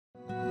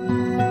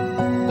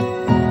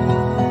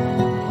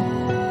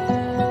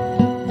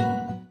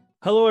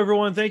Hello,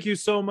 everyone. Thank you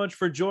so much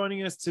for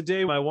joining us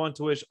today. I want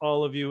to wish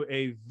all of you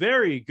a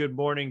very good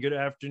morning, good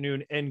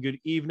afternoon, and good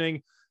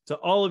evening to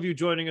all of you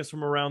joining us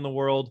from around the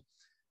world.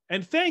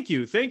 And thank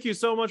you. Thank you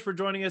so much for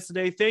joining us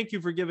today. Thank you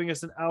for giving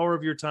us an hour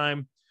of your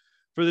time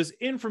for this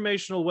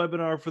informational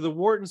webinar for the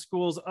Wharton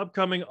School's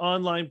upcoming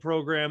online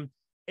program,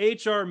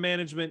 HR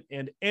Management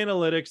and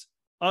Analytics,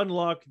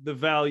 Unlock the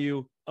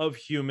Value of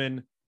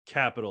Human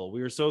Capital.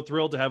 We are so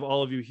thrilled to have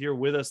all of you here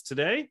with us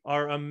today.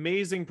 Our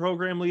amazing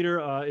program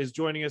leader is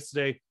joining us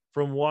today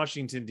from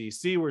Washington,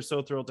 D.C. We're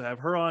so thrilled to have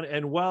her on.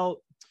 And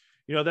while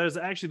that is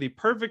actually the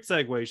perfect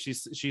segue,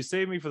 she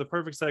saved me for the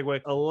perfect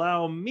segue.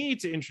 Allow me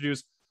to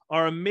introduce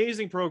our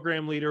amazing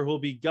program leader who will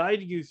be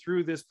guiding you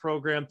through this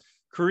program,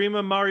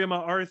 Karima Mariama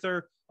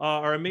Arthur,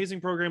 our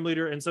amazing program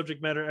leader and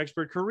subject matter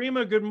expert.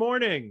 Karima, good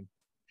morning.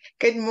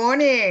 Good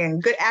morning,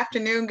 good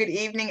afternoon, good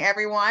evening,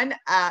 everyone.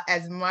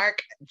 As Mark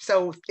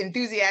so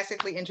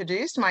enthusiastically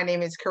introduced, my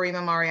name is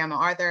Karima Mariama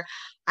Arthur.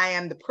 I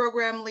am the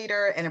program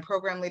leader and a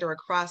program leader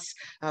across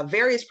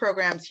various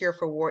programs here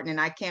for Wharton,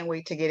 and I can't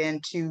wait to get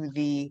into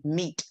the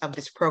meat of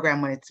this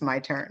program when it's my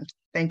turn.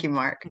 Thank you,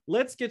 Mark.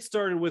 Let's get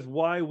started with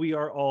why we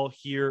are all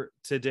here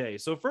today.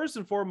 So first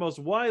and foremost,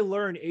 why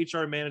learn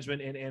HR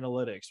management and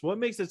analytics? What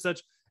makes it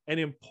such an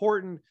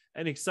important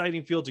and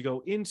exciting field to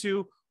go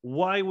into?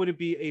 Why would it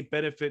be a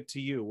benefit to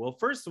you? Well,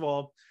 first of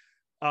all,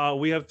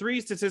 we have three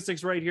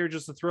statistics right here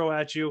just to throw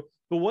at you.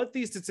 But what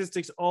these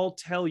statistics all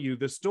tell you,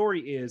 the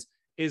story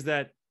is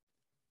that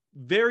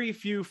very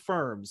few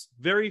firms,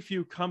 very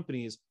few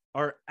companies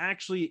are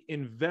actually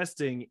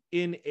investing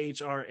in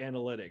HR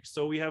analytics.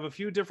 So we have a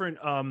few different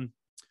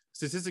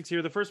statistics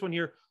here. The first one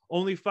here,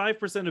 only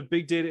 5% of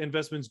big data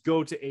investments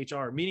go to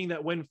HR, meaning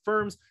that when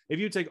firms, if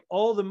you take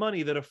all the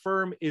money that a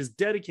firm is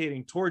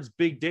dedicating towards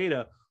big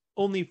data,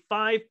 only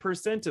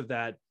 5% of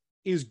that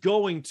is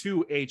going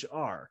to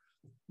HR.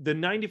 The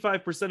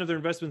 95% of their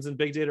investments in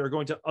big data are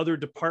going to other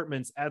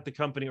departments at the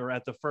company or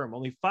at the firm.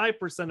 Only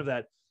 5% of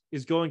that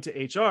is going to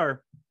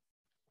HR.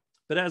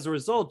 But as a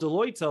result,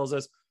 Deloitte tells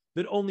us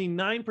that only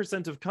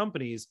 9% of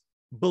companies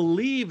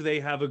believe they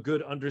have a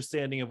good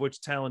understanding of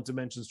which talent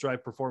dimensions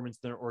drive performance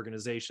in their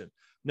organization.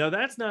 Now,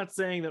 that's not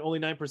saying that only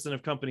 9%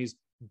 of companies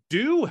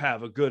do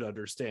have a good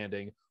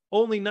understanding.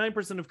 Only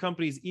 9% of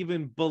companies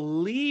even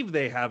believe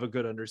they have a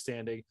good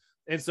understanding.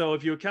 And so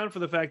if you account for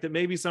the fact that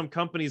maybe some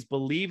companies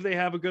believe they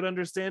have a good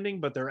understanding,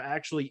 but they're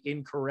actually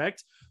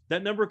incorrect,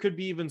 that number could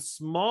be even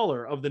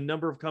smaller of the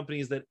number of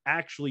companies that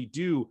actually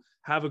do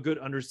have a good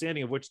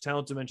understanding of which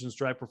talent dimensions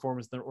drive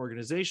performance in their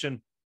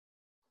organization.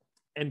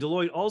 And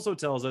Deloitte also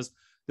tells us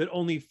that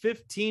only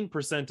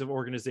 15% of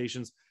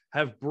organizations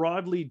have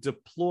broadly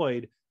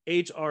deployed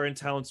HR and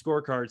talent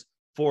scorecards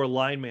for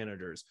line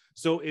managers.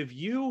 So if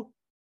you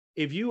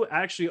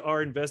actually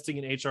are investing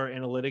in HR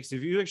analytics,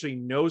 if you actually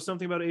know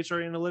something about HR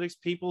analytics,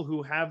 people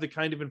who have the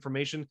kind of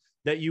information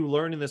that you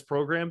learn in this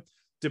program,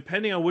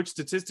 depending on which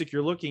statistic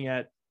you're looking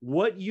at,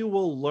 what you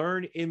will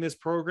learn in this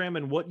program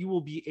and what you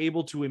will be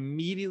able to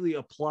immediately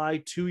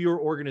apply to your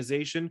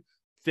organization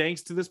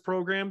thanks to this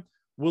program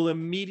will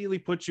immediately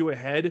put you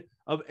ahead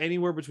of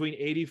anywhere between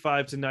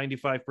 85 to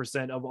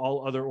 95% of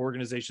all other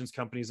organizations,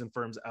 companies, and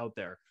firms out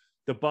there.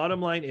 The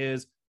bottom line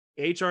is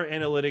HR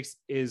analytics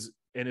is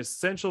an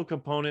essential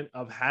component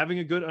of having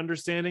a good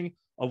understanding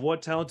of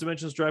what talent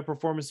dimensions drive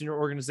performance in your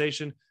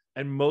organization.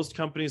 And most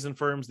companies and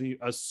firms,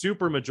 a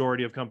super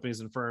majority of companies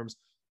and firms,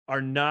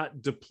 are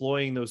not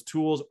deploying those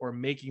tools or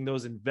making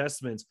those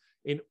investments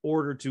in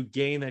order to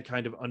gain that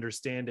kind of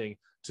understanding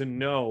to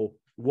know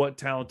what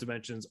talent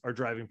dimensions are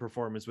driving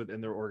performance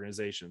within their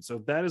organization.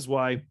 So that is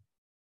why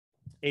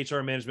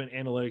HR management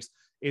analytics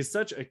is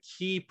such a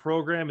key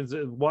program,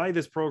 and why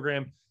this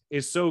program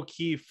is so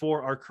key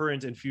for our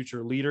current and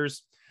future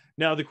leaders.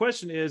 Now, the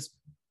question is,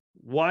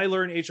 why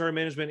learn HR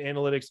management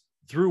analytics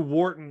through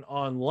Wharton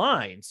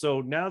online?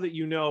 So now that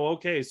you know,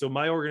 okay, so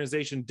my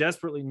organization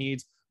desperately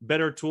needs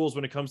better tools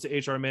when it comes to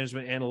HR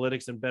management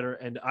analytics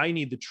and I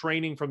need the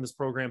training from this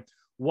program.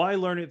 Why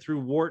learn it through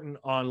Wharton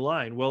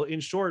online? Well, in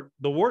short,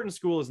 the Wharton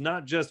School is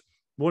not just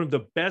one of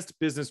the best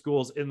business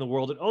schools in the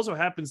world. It also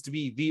happens to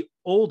be the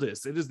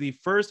oldest. It is the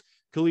first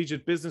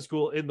collegiate business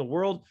school in the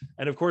world.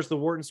 And of course, the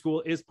Wharton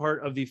School is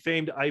part of the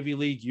famed Ivy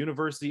League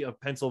University of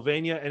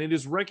Pennsylvania, and it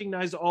is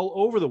recognized all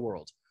over the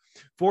world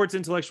for its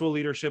intellectual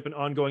leadership and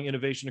ongoing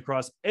innovation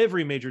across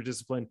every major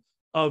discipline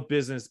of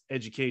business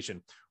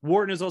education.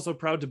 Wharton is also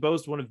proud to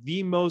boast one of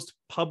the most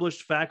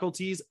published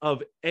faculties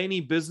of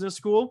any business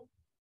school.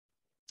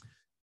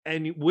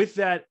 And with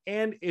that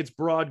and its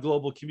broad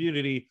global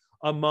community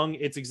among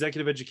its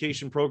executive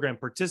education program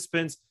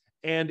participants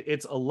and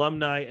its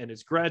alumni and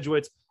its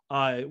graduates,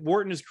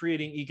 Wharton is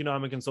creating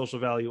economic and social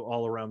value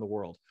all around the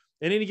world.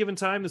 At any given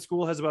time, the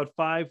school has about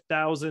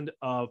 5,000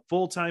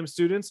 full-time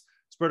students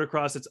spread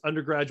across its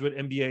undergraduate,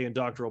 MBA, and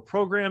doctoral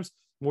programs,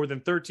 more than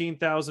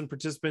 13,000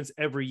 participants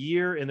every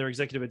year in their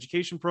executive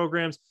education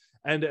programs,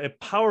 and a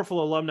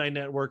powerful alumni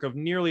network of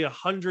nearly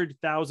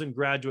 100,000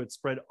 graduates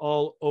spread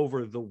all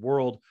over the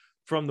world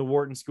from the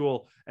Wharton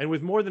School. And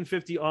with more than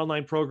 50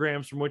 online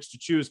programs from which to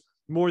choose,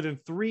 More than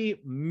 3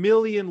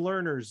 million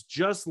learners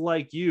just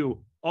like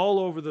you all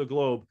over the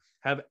globe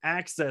have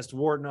accessed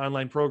Wharton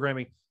online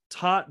programming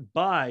taught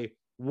by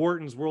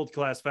Wharton's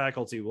world-class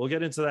faculty. We'll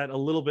get into that a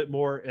little bit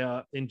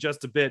more in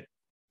just a bit.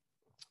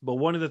 But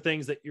one of the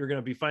things that you're going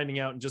to be finding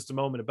out in just a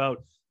moment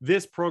about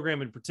this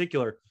program in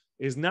particular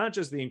is not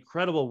just the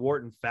incredible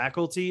Wharton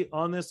faculty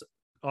on this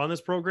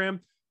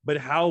program, but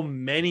how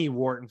many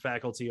Wharton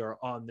faculty are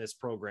on this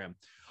program.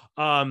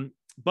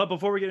 But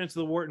before we get into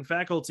the Wharton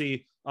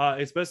faculty,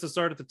 it's best to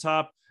start at the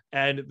top.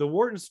 And the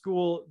Wharton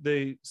School,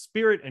 the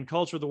spirit and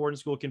culture of the Wharton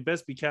School can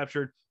best be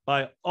captured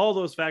by all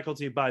those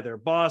faculty, by their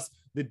boss,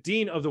 the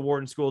dean of the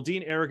Wharton School,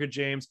 Dean Erica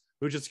James,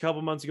 who just a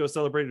couple months ago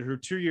celebrated her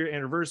 2-year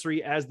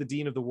anniversary as the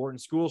dean of the Wharton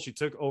School. She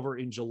took over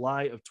in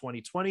July of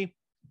 2020.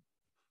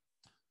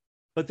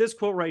 But this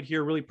quote right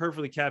here really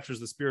perfectly captures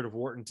the spirit of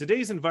Wharton.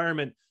 Today's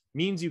environment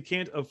means you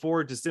can't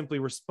afford to simply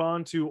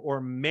respond to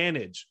or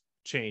manage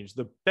change.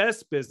 The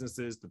best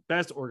businesses, the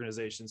best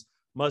organizations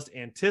must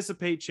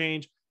anticipate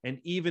change and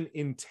even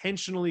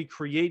intentionally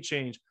create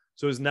change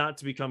so as not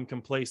to become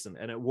complacent.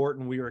 And at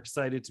Wharton, we are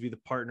excited to be the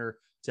partner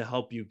to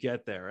help you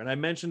get there. And I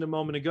mentioned a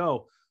moment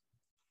ago,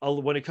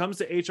 when it comes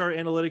to HR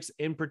analytics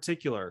in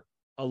particular,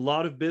 a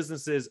lot of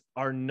businesses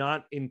are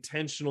not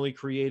intentionally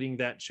creating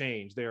that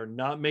change. They are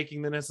not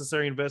making the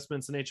necessary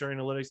investments in HR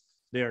analytics.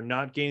 They are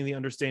not gaining the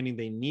understanding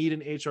they need in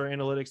HR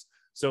analytics.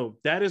 So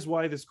that is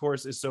why this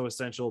course is so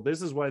essential.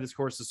 This is why this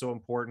course is so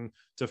important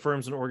to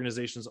firms and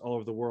organizations all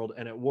over the world.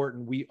 And at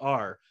Wharton, we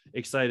are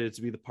excited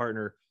to be the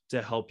partner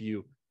to help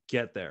you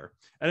get there.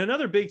 And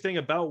another big thing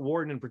about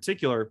Wharton in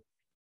particular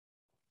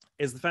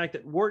is the fact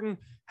that Wharton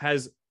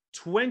has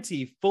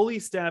 20 fully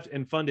staffed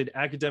and funded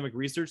academic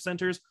research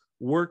centers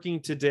working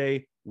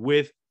today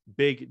with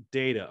big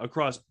data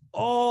across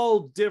all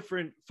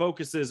different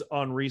focuses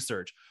on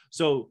research.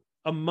 So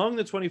among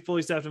the 20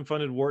 fully staffed and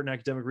funded Wharton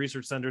academic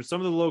research centers,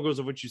 some of the logos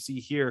of which you see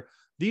here,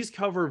 these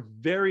cover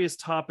various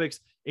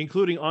topics,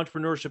 including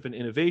entrepreneurship and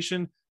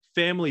innovation,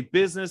 family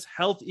business,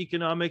 health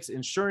economics,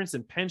 insurance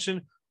and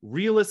pension,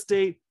 real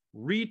estate,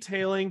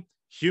 retailing,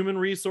 human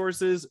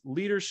resources,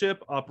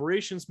 leadership,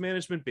 operations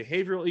management,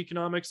 behavioral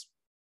economics.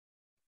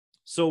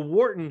 So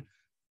Wharton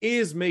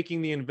is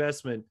making the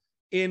investment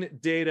in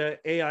data,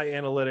 AI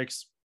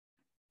analytics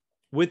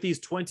with these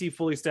 20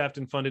 fully staffed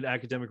and funded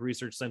academic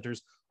research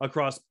centers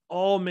across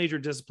all major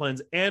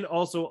disciplines. And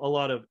also a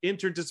lot of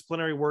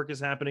interdisciplinary work is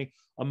happening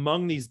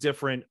among these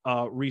different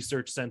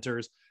research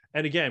centers.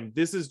 And again,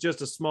 this is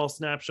just a small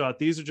snapshot.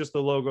 These are just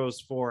the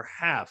logos for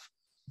half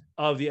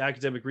of the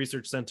academic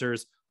research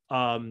centers,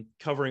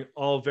 covering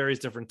all various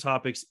different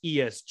topics.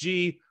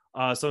 ESG,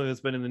 something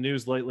that's been in the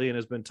news lately and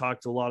has been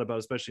talked a lot about,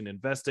 especially in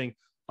investing,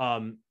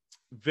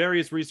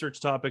 various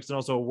research topics, and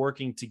also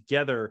working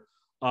together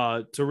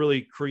to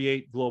really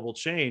create global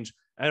change.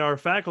 And our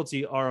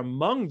faculty are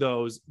among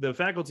those. The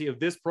faculty of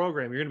this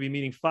program, you're going to be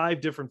meeting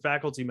 5 different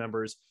faculty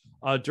members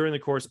during the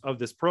course of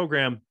this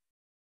program.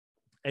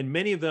 And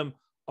many of them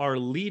are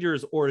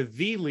leaders or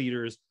the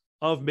leaders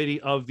of many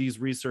of these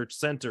research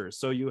centers.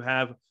 So you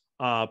have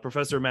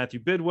Professor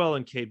Matthew Bidwell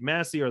and Cade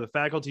Massey are the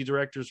faculty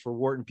directors for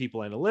Wharton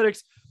People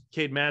Analytics.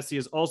 Cade Massey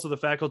is also the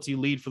faculty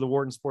lead for the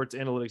Wharton Sports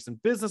Analytics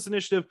and Business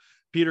Initiative.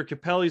 Peter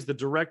Capelli is the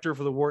director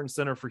for the Wharton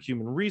Center for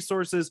Human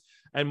Resources.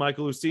 And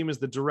Michael Usim is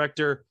the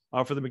director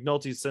for the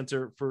McNulty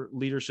Center for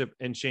Leadership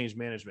and Change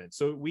Management.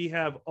 So we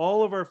have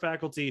all of our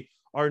faculty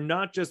are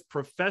not just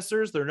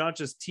professors, they're not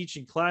just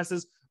teaching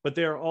classes, but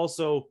they are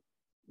also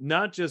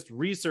not just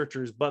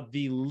researchers, but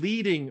the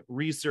leading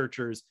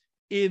researchers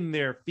in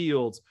their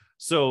fields.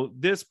 So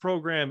this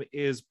program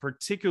is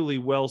particularly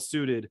well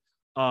suited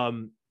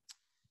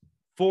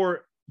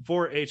for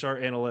HR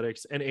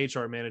analytics and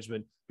HR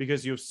management,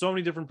 because you have so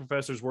many different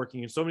professors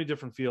working in so many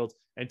different fields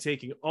and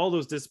taking all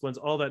those disciplines,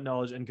 all that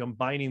knowledge, and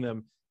combining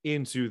them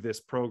into this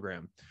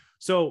program.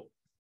 So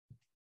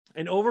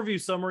an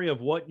overview summary of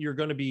what you're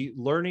going to be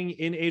learning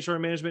in HR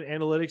management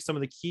analytics, some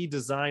of the key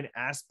design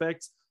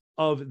aspects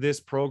of this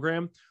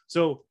program.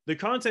 So the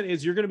content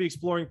is you're going to be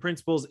exploring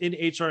principles in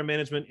HR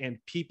management and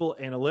people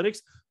analytics,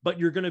 but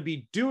you're going to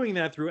be doing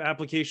that through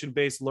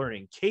application-based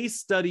learning, case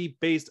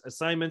study-based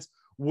assignments,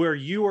 where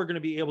you are going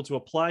to be able to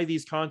apply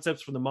these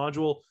concepts from the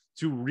module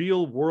to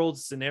real world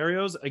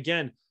scenarios.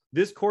 Again,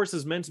 this course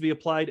is meant to be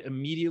applied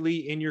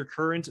immediately in your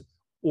current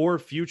or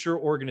future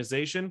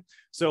organization.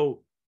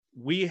 So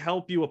we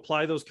help you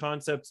apply those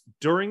concepts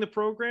during the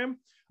program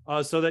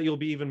so that you'll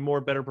be even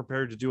more better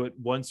prepared to do it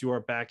once you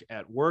are back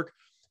at work.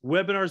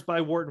 Webinars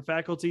by Wharton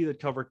faculty that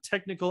cover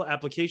technical,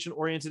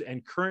 application-oriented,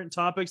 and current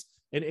topics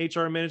in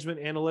HR management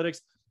analytics.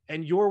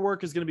 And your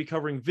work is going to be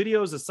covering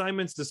videos,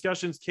 assignments,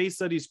 discussions, case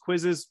studies,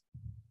 quizzes.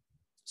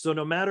 So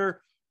no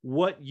matter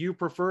what you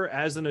prefer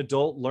as an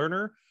adult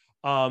learner,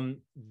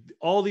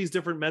 all these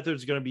different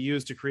methods are going to be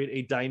used to create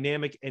a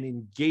dynamic and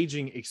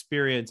engaging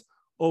experience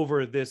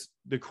over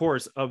the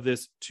course of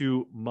this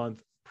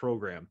 2-month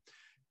program.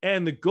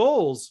 And the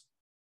goals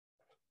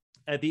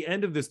at the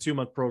end of this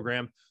 2-month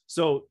program.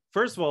 So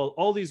first of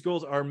all these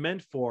goals are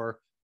meant for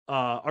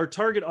our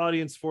target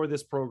audience for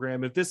this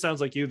program. If this sounds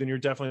like you, then you're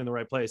definitely in the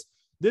right place.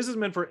 This is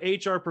meant for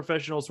HR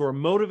professionals who are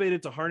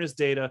motivated to harness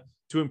data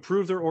to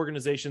improve their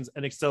organizations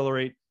and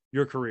accelerate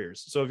your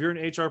careers. So if you're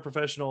an HR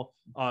professional,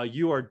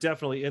 you are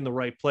definitely in the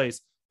right place.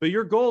 But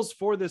your goals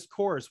for this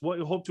course, what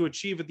you hope to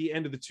achieve at the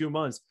end of the 2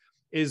 months,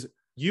 is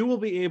you will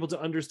be able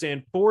to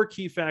understand 4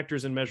 key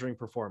factors in measuring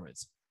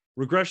performance: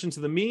 regression to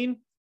the mean,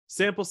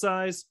 sample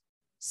size,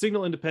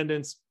 signal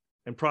independence,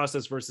 and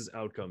process versus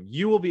outcome.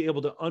 You will be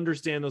able to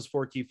understand those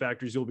 4 key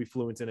factors. You'll be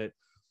fluent in it.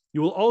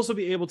 You will also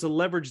be able to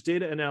leverage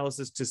data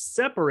analysis to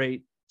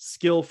separate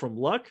skill from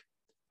luck,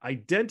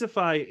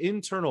 identify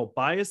internal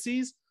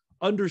biases,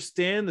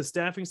 understand the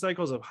staffing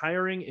cycles of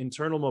hiring,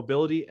 internal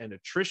mobility, and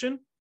attrition.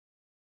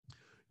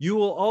 You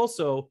will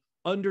also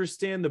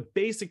understand the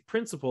basic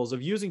principles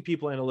of using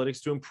people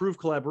analytics to improve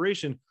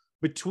collaboration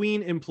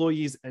between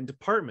employees and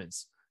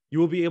departments. You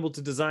will be able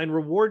to design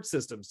reward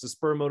systems to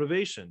spur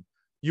motivation.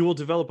 You will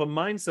develop a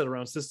mindset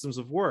around systems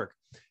of work.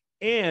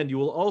 And you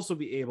will also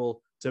be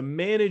able to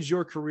manage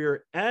your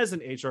career as an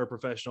HR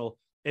professional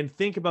and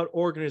think about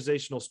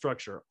organizational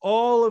structure.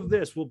 All of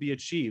this will be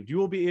achieved. You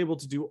will be able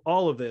to do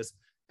all of this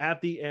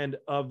at the end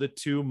of the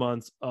 2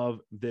 months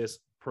of this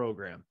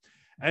program.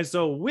 And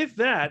so with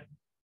that,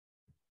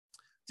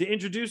 to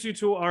introduce you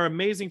to our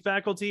amazing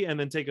faculty and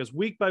then take us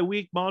week by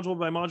week, module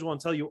by module, and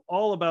tell you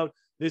all about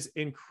this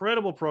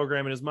incredible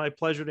program, it is my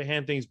pleasure to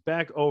hand things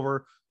back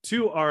over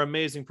to our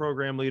amazing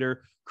program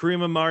leader,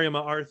 Karima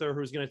Mariama Arthur,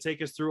 who's going to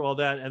take us through all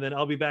that. And then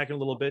I'll be back in a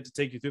little bit to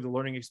take you through the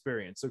learning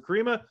experience. So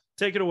Karima,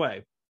 take it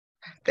away.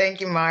 Thank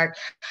you, Mark.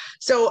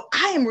 So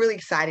I am really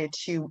excited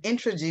to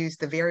introduce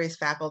the various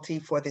faculty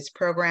for this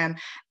program.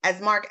 As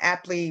Mark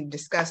aptly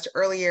discussed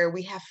earlier,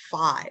 we have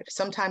 5.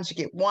 Sometimes you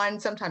get 1,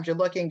 sometimes you're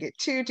lucky and get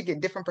 2 to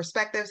get different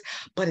perspectives.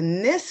 But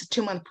in this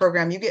 2-month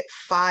program, you get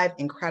 5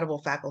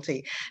 incredible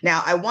faculty.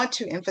 Now, I want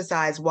to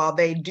emphasize, while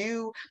they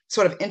do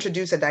sort of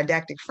introduce a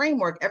didactic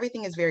framework,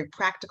 everything is very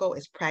practical,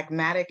 it's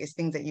pragmatic, it's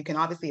things that you can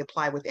obviously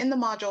apply within the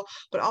module,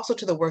 but also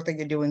to the work that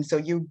you're doing. So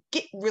you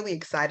get really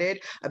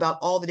excited about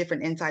all the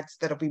different insights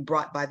that will be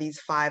brought by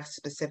these 5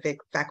 specific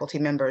faculty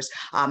members.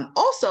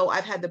 Also,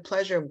 I've had the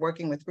pleasure of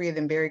working with 3 of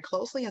them very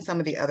closely in some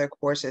of the other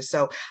courses.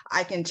 So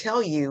I can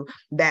tell you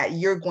that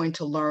you're going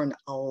to learn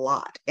a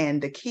lot.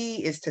 And the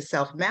key is to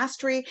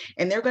self-mastery.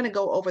 And they're going to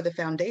go over the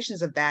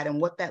foundations of that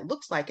and what that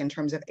looks like in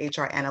terms of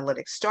HR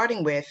analytics,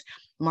 starting with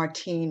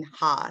Martine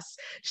Haas.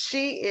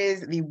 She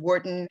is the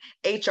Wharton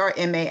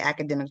HRMA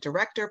Academic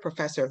Director,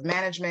 Professor of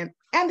Management,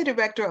 and the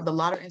Director of the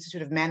Lauder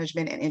Institute of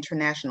Management and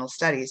International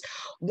Studies.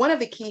 One of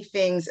the key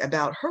things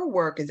about her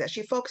work is that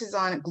she focuses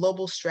on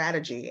global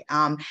strategy.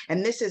 And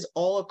this is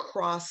all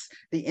across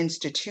the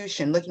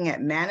institution, looking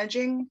at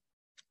managing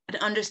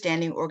and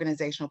understanding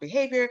organizational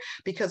behavior,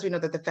 because we know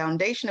that the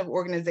foundation of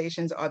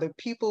organizations are the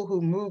people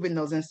who move in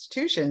those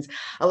institutions.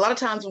 A lot of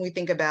times when we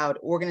think about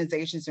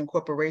organizations and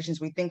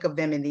corporations, we think of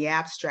them in the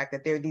abstract,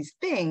 that they're these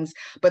things,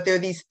 but they're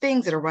these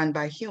things that are run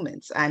by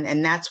humans.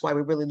 And that's why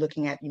we're really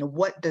looking at,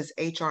 what does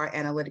HR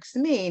analytics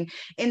mean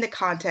in the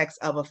context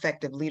of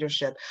effective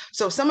leadership?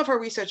 So some of her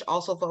research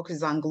also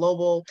focuses on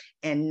global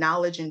and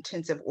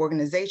knowledge-intensive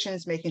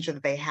organizations, making sure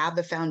that they have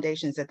the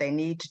foundations that they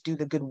need to do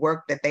the good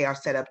work that they are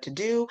set up to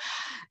do.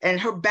 And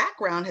her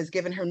background has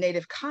given her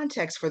native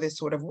context for this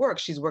sort of work.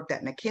 She's worked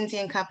at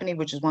McKinsey & Company,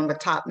 which is one of the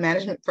top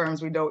management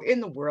firms we know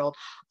in the world,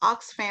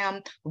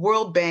 Oxfam,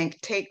 World Bank,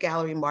 Tate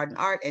Gallery, Modern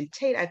Art, and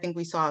Tate, I think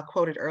we saw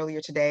quoted earlier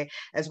today,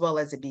 as well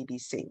as the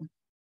BBC.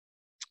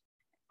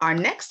 Our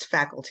next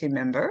faculty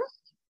member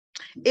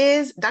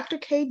is Dr.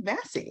 Cade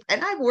Massey.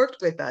 And I've worked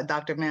with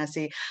Dr.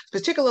 Massey,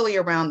 particularly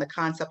around the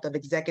concept of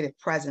executive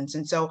presence.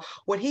 And so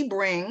what he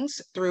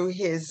brings through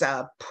his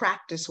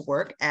practice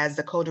work as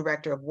the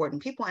co-director of Wharton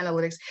People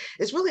Analytics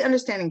is really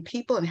understanding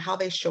people and how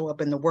they show up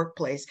in the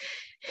workplace.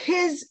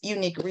 His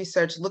unique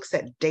research looks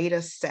at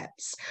data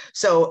sets.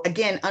 So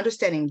again,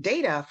 understanding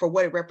data for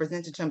what it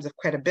represents in terms of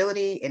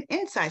credibility and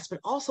insights,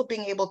 but also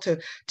being able to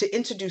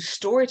introduce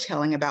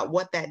storytelling about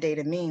what that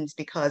data means,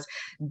 because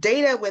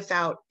data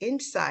without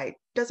insight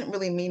doesn't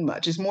really mean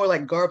much. It's more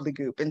like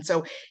gobbledygook. And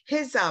so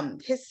his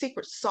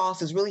secret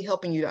sauce is really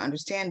helping you to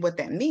understand what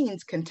that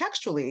means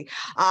contextually,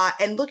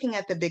 and looking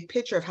at the big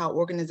picture of how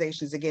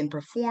organizations, again,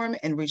 perform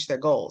and reach their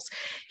goals.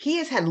 He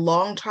has had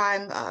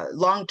long-term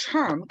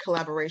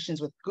collaborations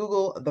with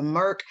Google, the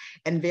Merck,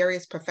 and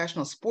various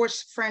professional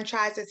sports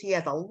franchises. He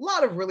has a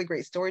lot of really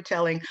great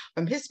storytelling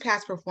from his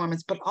past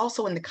performance, but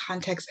also in the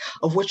context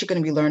of what you're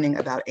going to be learning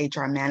about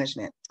HR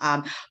management.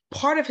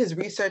 Part of his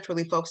research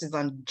really focuses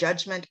on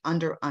judgment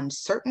under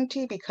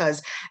uncertainty,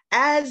 because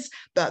as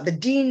the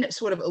dean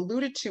sort of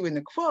alluded to in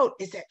the quote,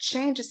 is that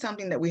change is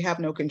something that we have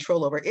no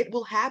control over. It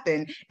will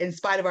happen in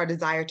spite of our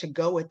desire to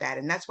go with that.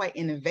 And that's why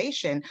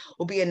innovation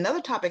will be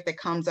another topic that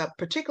comes up,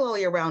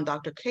 particularly around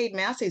Dr. Cade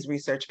Massey's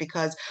research,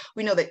 because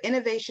we know that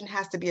innovation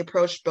has to be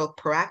approached both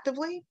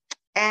proactively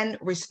and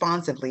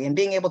responsively. And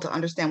being able to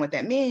understand what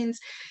that means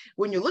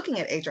when you're looking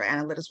at HR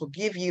analytics will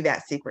give you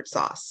that secret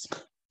sauce.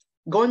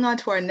 Going on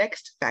to our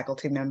next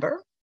faculty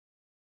member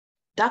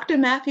Dr.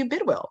 Matthew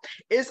Bidwell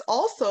is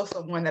also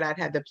someone that I've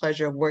had the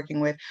pleasure of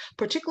working with,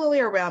 particularly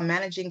around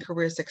managing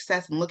career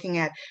success and looking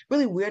at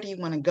really where do you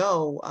want to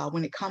go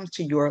when it comes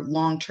to your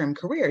long-term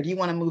career. Do you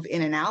want to move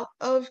in and out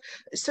of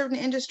certain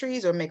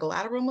industries or make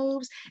lateral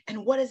moves?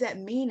 And what does that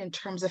mean in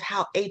terms of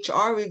how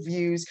HR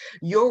reviews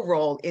your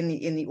role in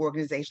the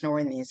organization or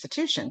in the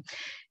institution?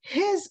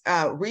 His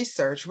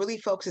research really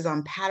focuses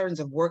on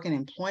patterns of work and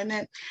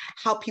employment,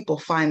 how people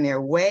find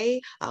their way,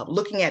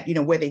 looking at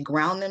where they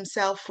ground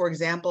themselves, for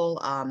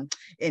example,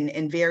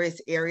 in various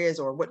areas,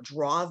 or what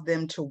draws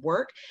them to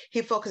work.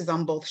 He focuses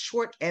on both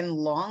short and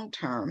long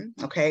term,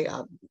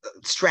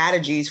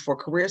 strategies for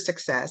career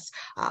success,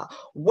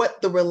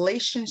 what the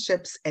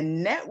relationships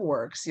and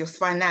networks, you'll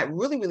find that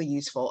really, really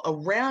useful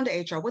around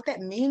HR, what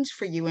that means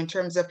for you in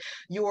terms of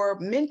your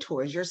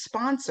mentors, your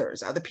sponsors,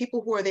 the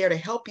people who are there to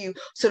help you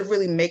sort of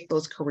really make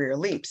those career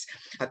leaps.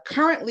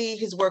 Currently,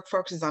 his work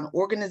focuses on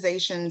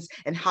organizations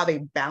and how they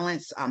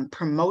balance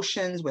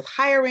promotions with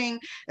hiring,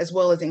 as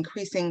well as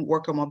increasing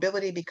worker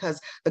mobility, because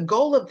the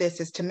goal of this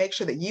is to make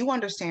sure that you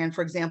understand,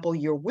 for example,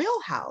 your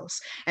wheelhouse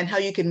and how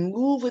you can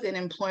move within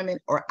employment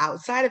or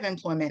outside of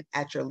employment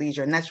at your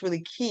leisure. And that's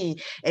really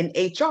key. And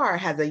HR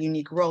has a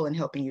unique role in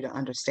helping you to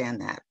understand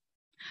that.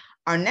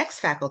 Our next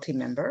faculty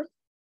member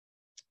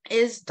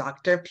is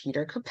Dr.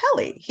 Peter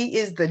Capelli. He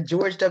is the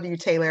George W.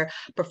 Taylor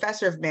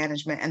Professor of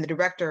Management and the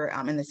Director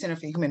in the Center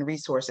for Human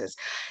Resources.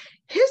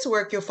 His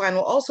work, you'll find,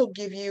 will also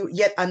give you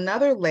yet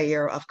another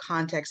layer of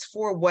context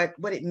for what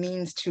it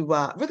means to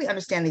really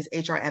understand these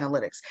HR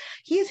analytics.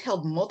 He has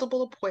held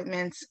multiple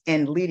appointments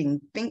in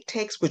leading think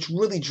tanks, which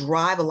really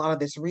drive a lot of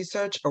this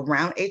research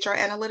around HR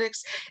analytics,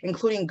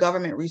 including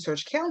government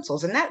research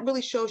councils. And that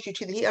really shows you,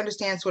 too, that he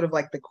understands sort of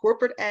like the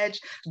corporate edge,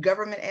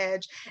 government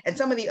edge, and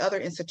some of the other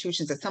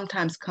institutions that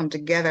sometimes come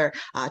together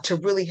to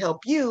really help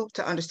you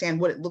to understand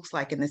what it looks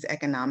like in this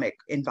economic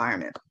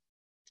environment.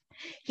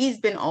 He's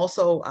been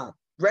also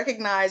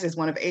recognized as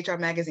one of HR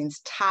Magazine's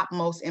top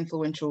most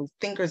influential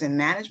thinkers in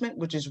management,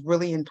 which is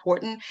really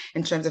important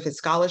in terms of his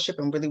scholarship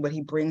and really what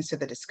he brings to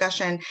the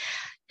discussion.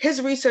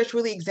 His research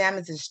really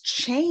examines his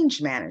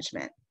change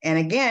management. And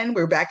again,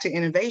 we're back to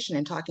innovation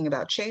and talking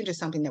about change is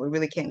something that we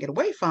really can't get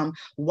away from.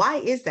 Why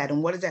is that?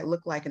 And what does that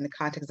look like in the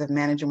context of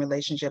managing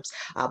relationships,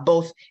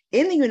 both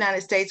in the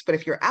United States, but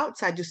if you're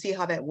outside, you see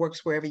how that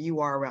works wherever you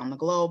are around the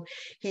globe.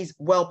 He's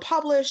well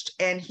published,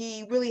 and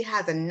he really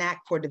has a knack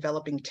for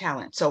developing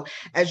talent. So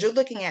as you're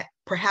looking at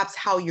perhaps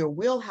how your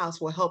wheelhouse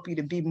will help you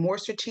to be more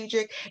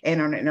strategic and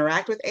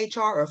interact with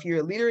HR, or if you're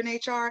a leader in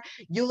HR,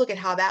 you look at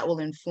how that will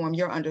inform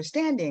your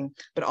understanding,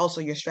 but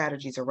also your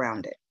strategies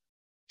around it.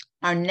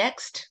 Our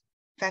next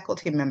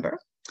faculty member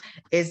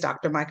is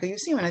Dr. Michael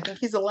Useem, and I think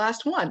he's the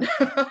last one.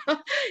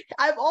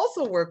 I've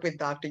also worked with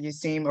Dr.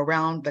 Useem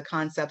around the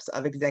concepts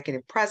of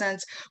executive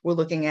presence. We're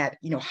looking at,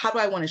 how do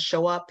I want to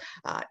show up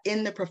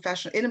in the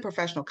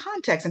professional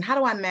context, and how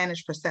do I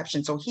manage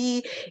perception? So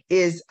he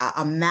is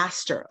a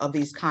master of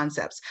these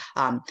concepts.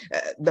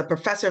 The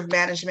professor of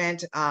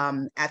management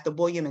at the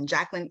William and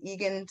Jacqueline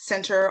Egan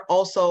Center,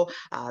 also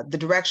the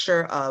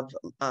director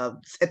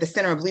at the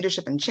Center of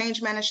Leadership and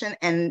Change Management,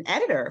 and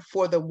editor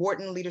for the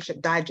Wharton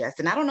Leadership Digest.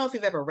 And I don't know if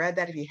you've ever read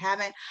that. If you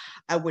haven't,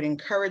 I would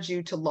encourage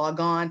you to log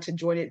on to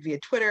join it via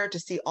Twitter to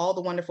see all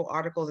the wonderful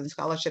articles and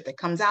scholarship that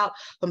comes out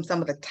from some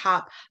of the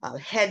top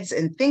heads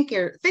and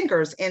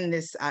thinkers in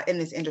this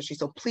industry.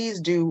 So please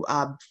do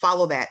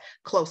follow that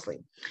closely.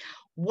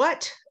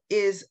 What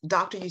is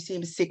Dr.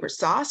 Useem's secret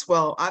sauce?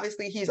 Well,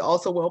 obviously, he's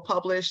also well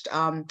published,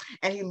 and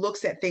he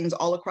looks at things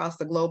all across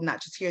the globe, not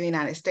just here in the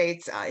United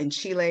States, in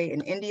Chile,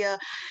 in India.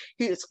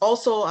 He is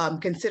also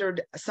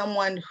considered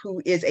someone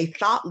who is a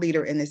thought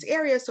leader in this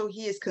area. So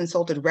he is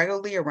consulted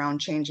regularly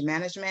around change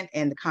management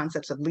and the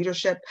concepts of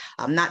leadership,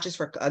 not just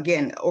for,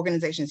 again,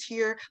 organizations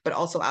here, but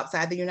also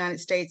outside the United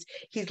States.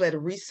 He's led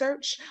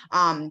research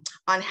on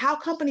how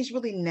companies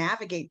really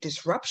navigate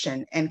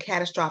disruption and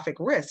catastrophic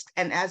risk.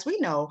 And as we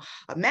know,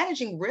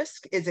 managing risk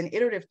is an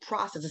iterative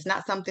process. It's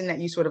not something that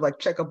you sort of like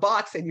check a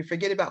box and you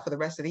forget about for the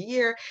rest of the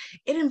year.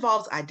 It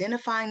involves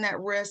identifying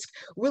that risk,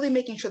 really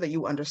making sure that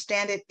you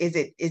understand it. Is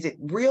it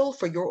real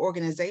for your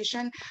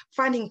organization?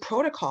 Finding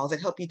protocols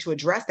that help you to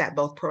address that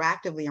both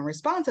proactively and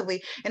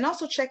responsively, and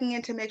also checking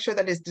in to make sure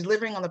that it's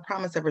delivering on the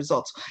promise of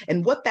results.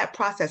 And what that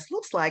process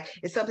looks like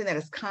is something that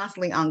is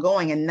constantly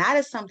ongoing. And that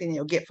is something that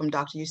you'll get from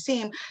Dr.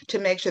 Useem to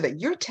make sure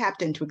that you're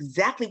tapped into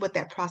exactly what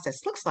that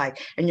process looks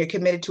like and you're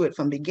committed to it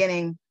from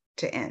beginning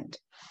to end.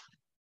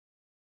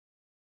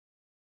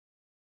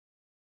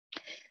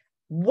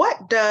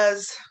 What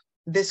does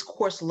this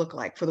course look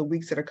like for the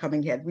weeks that are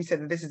coming ahead? We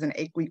said that this is an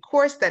 8-week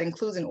course that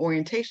includes an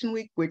orientation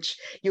week, which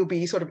you'll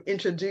be sort of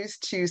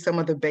introduced to some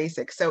of the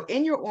basics. So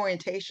in your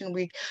orientation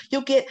week,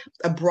 you'll get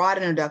a broad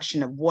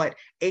introduction of what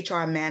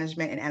HR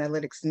management and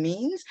analytics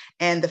means.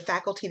 And the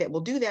faculty that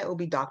will do that will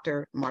be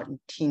Dr.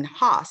 Martine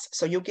Haas.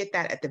 So you'll get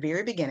that at the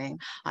very beginning.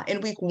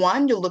 In week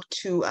 1, you'll look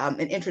to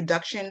an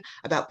introduction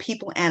about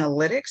people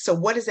analytics. So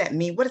what does that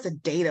mean? What does the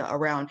data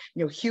around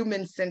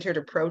human-centered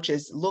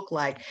approaches look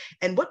like?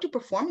 And what do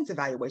performance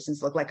evaluations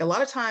assistance look like? A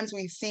lot of times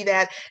we see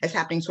that as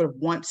happening sort of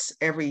once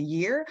every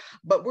year,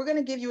 but we're going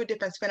to give you a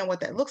different spin on what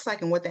that looks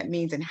like and what that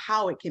means and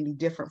how it can be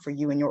different for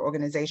you and your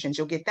organizations.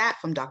 You'll get that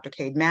from Dr.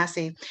 Cade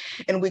Massey.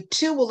 In week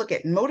 2, we'll look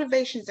at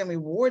motivations and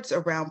rewards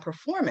around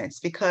performance,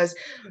 because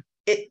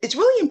it's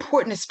really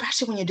important,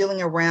 especially when you're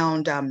dealing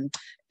around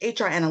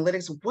HR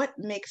analytics. What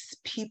makes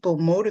people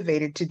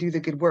motivated to do the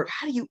good work?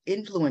 How do you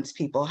influence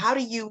people? How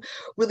do you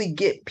really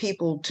get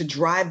people to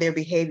drive their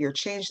behavior,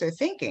 change their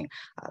thinking?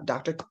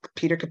 Dr.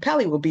 Peter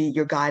Capelli will be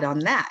your guide on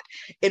that.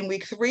 In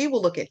week 3,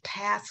 we'll look at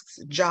tasks,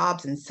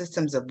 jobs, and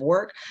systems of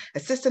work.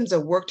 Systems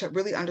of work to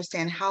really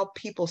understand how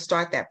people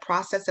start that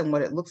process and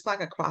what it looks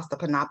like across the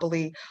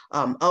panoply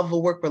of the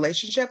work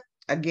relationship.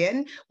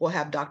 Again, we'll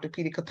have Dr.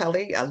 Peter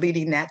Capelli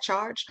leading that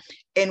charge.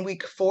 In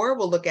week 4,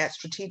 we'll look at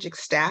strategic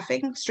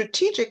staffing.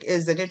 Strategic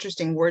is an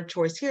interesting word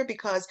choice here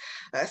because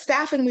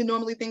staffing we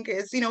normally think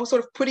is,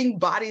 sort of putting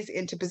bodies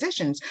into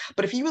positions.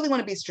 But if you really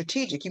want to be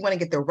strategic, you want to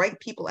get the right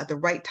people at the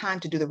right time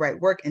to do the right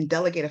work and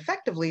delegate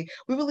effectively,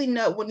 we really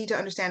we'll need to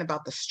understand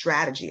about the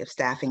strategy of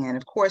staffing. And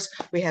of course,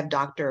 we have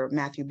Dr.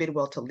 Matthew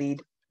Bidwell to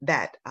lead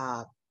that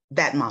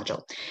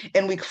module.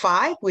 In week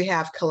 5, we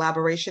have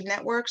collaboration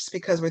networks,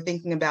 because we're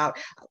thinking about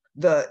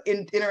the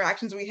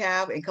interactions we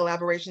have and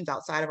collaborations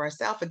outside of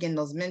ourselves. Again,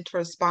 those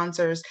mentors,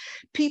 sponsors,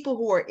 people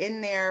who are in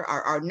there,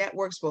 our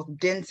networks, both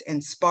dense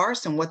and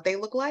sparse, and what they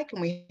look like.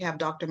 And we have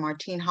Dr.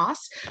 Martine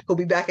Haas, who'll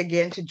be back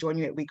again to join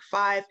you at week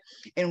 5.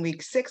 In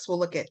week 6, we'll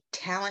look at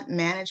talent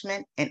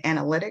management and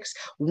analytics.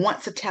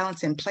 Once the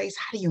talent's in place,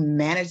 how do you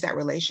manage that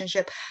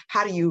relationship?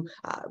 How do you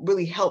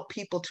really help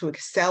people to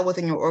excel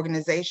within your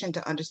organization,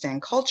 to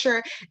understand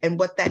culture and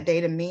what that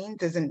data means?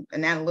 There's an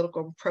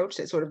analytical approach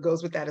that sort of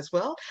goes with that as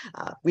well.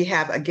 We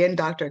have, again,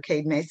 Dr.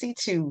 Cade Massey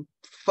to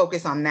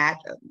focus on that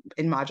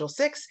in module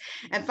 6.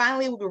 And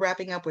finally, we'll be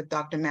wrapping up with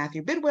Dr.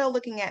 Matthew Bidwell,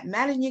 looking at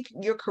managing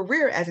your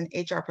career as an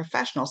HR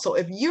professional. So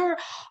if you're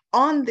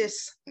on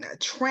this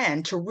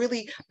trend to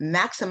really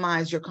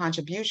maximize your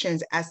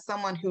contributions as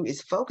someone who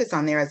is focused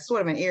on there as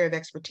sort of an area of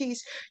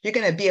expertise, you're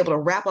going to be able to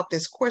wrap up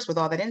this course with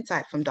all that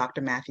insight from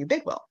Dr. Matthew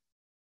Bidwell.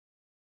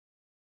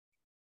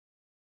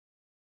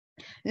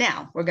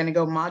 Now, we're going to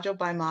go module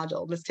by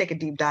module. Let's take a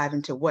deep dive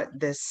into what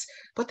this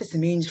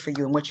means for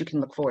you and what you can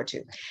look forward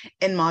to.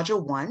 In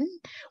module 1,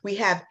 we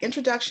have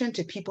Introduction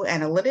to People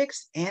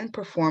Analytics and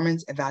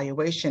Performance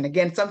Evaluation.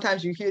 Again,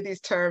 sometimes you hear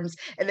these terms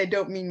and they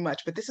don't mean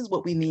much, but this is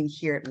what we mean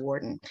here at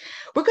Wharton.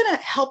 We're going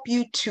to help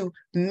you to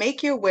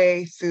make your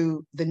way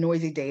through the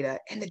noisy data,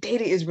 and the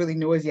data is really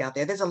noisy out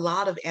there. There's a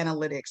lot of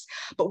analytics,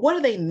 but what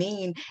do they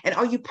mean? And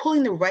are you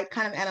pulling the right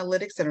kind of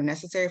analytics that are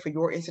necessary for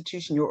your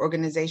institution, your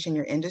organization,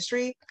 your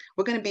industry?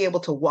 We're going to be able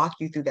to walk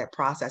you through that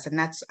process. And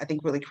that's, I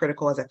think, really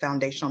critical as a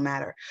foundational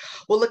matter.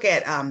 We'll look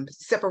at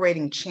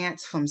separating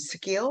chance from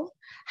skill.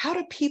 How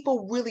do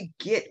people really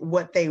get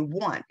what they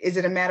want? Is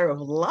it a matter of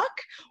luck,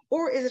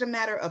 or is it a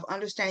matter of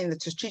understanding the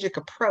strategic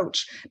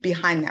approach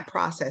behind that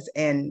process?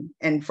 And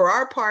for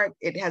our part,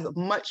 it has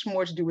much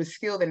more to do with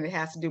skill than it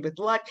has to do with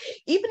luck,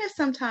 even if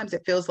sometimes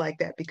it feels like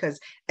that, because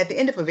at the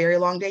end of a very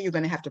long day, you're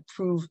going to have to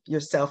prove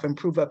yourself and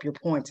prove up your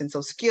points. And so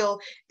skill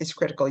is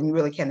critical, and you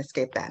really can't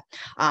escape that.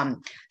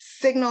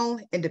 Signal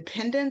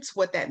independence,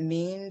 what that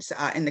means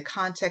in the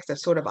context of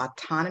sort of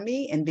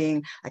autonomy and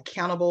being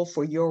accountable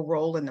for your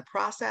role in the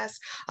process.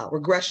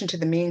 Regression to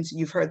the means,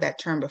 you've heard that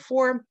term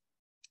before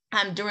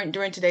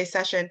during today's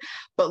session,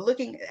 but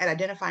looking at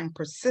identifying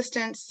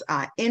persistence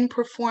in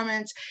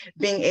performance,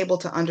 being able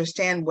to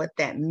understand what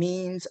that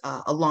means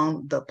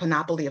along the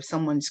panoply of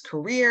someone's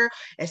career,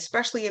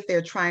 especially if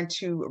they're trying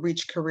to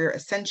reach career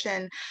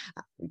ascension.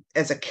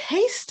 As a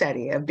case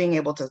study of being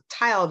able to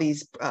tie all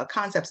these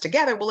concepts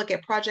together, we'll look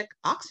at Project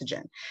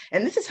Oxygen.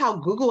 And this is how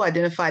Google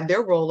identified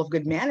their role of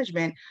good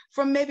management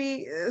from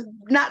maybe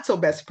not so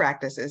best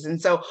practices.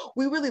 And so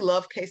we really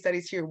love case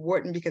studies here at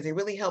Wharton because they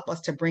really help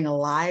us to bring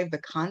alive the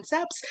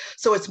concepts.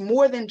 So it's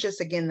more than just,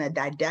 again, the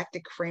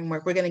didactic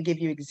framework. We're going to give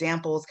you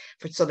examples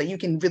so that you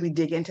can really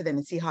dig into them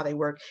and see how they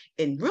work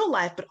in real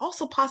life, but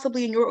also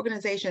possibly in your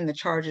organization, the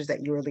charges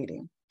that you're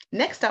leading.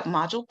 Next up,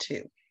 module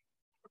 2.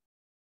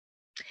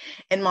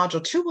 In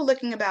module 2, we're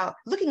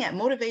looking at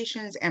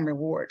motivations and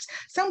rewards.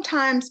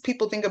 Sometimes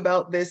people think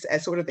about this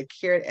as sort of the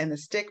carrot and the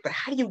stick, but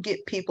how do you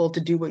get people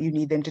to do what you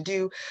need them to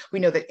do? We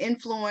know that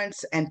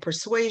influence and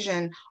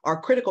persuasion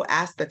are critical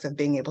aspects of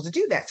being able to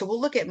do that. So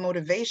we'll look at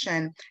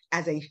motivation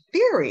as a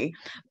theory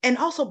and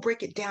also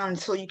break it down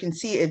so you can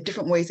see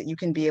different ways that you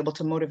can be able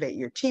to motivate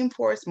your team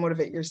force,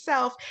 motivate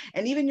yourself,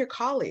 and even your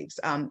colleagues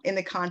in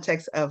the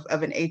context of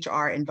an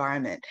HR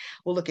environment.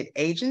 We'll look at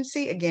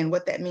agency, again,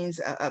 what that means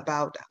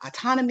about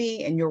autonomy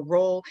autonomy and your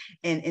role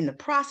in the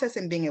process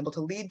and being able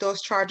to lead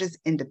those charges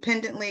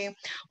independently.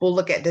 We'll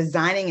look at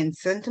designing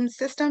incentive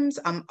systems.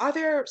 Are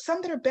there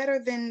some that are better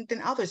than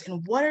others,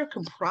 and what are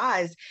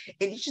comprised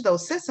in each of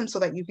those systems so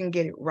that you can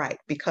get it right?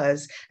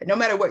 Because no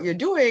matter what you're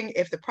doing,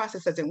 if the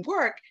process doesn't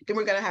work, then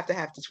we're going to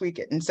have to tweak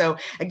it. And so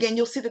again,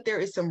 you'll see that there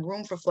is some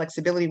room for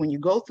flexibility when you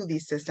go through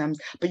these systems,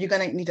 but you're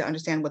going to need to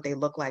understand what they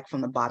look like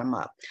from the bottom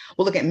up.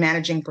 We'll look at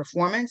managing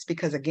performance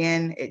because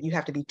again, you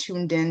have to be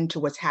tuned in to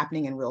what's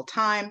happening in real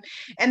time.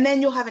 And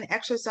then you'll have an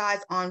exercise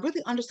on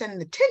really understanding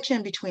the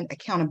tension between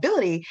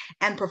accountability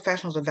and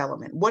professional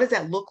development. What does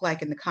that look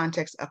like in the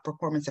context of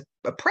performance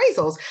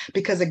appraisals?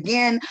 Because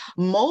again,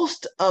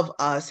 most of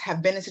us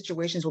have been in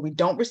situations where we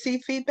don't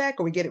receive feedback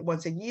or we get it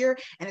once a year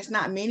and it's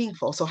not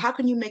meaningful. So how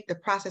can you make the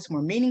process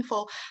more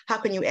meaningful? How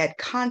can you add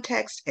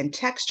context and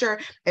texture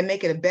and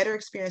make it a better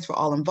experience for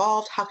all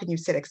involved? How can you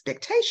set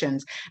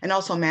expectations and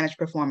also manage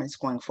performance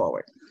going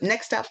forward?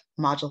 Next up,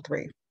 Module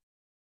 3.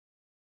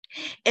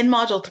 In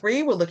Module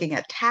 3, we're looking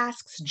at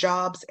tasks,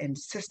 jobs, and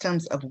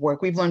systems of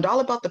work. We've learned all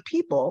about the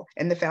people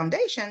and the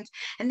foundations,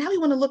 and now we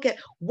want to look at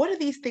what do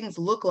these things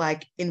look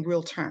like in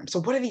real terms. So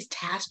what do these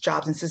tasks,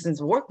 jobs, and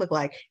systems of work look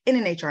like in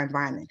an HR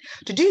environment?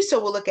 To do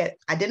so, we'll look at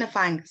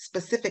identifying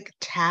specific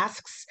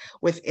tasks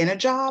within a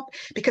job,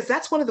 because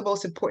that's one of the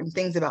most important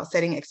things about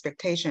setting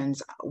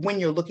expectations when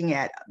you're looking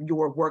at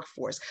your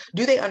workforce.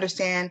 Do they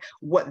understand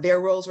what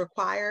their roles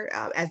require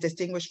as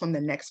distinguished from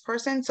the next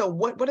person? So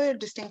what are their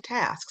distinct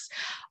tasks?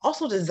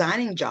 Also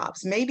designing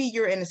jobs. Maybe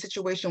you're in a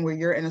situation where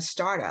you're in a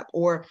startup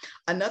or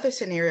another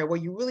scenario where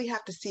you really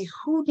have to see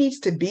who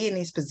needs to be in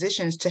these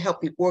positions to help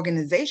the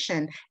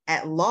organization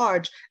at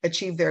large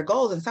achieve their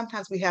goals. And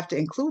sometimes we have to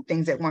include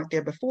things that weren't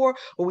there before,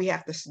 or we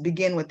have to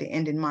begin with the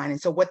end in mind. And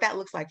so what that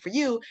looks like for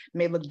you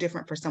may look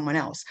different for someone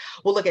else.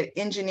 We'll look at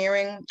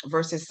engineering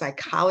versus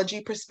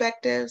psychology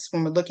perspectives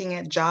when we're looking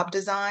at job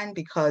design,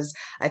 because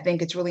I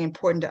think it's really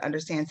important to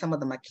understand some of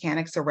the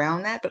mechanics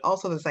around that, but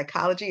also the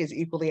psychology is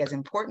equally as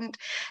important.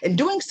 In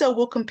doing so,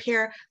 we'll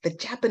compare the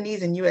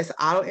Japanese and US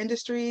auto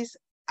industries.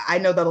 I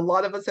know that a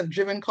lot of us have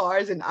driven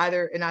cars in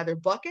either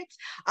buckets,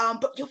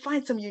 but you'll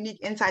find some unique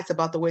insights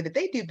about the way that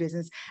they do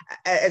business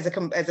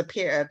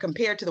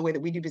compared to the way that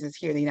we do business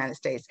here in the United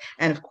States.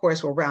 And of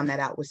course, we'll round that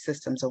out with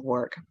systems of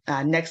work.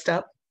 Next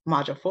up,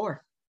 Module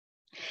 4.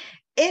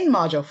 In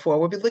Module 4,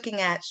 we'll be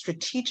looking at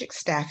strategic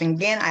staffing.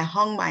 Again, I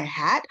hung my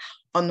hat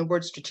on the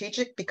word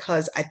strategic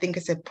because I think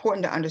it's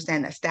important to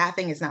understand that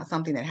staffing is not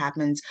something that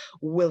happens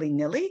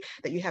willy-nilly,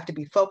 that you have to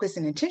be focused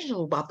and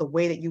intentional about the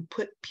way that you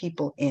put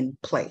people in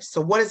place.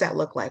 So what does that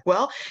look like?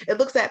 Well, it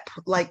looks at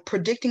like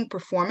predicting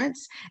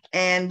performance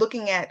and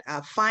looking at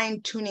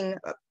fine-tuning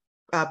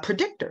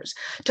predictors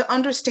to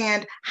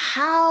understand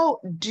how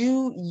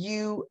do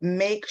you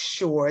make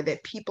sure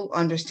that people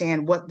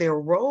understand what their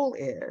role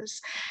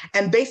is,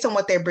 and based on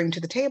what they bring to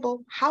the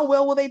table, how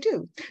well will they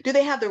do? Do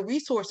they have the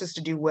resources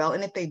to do well?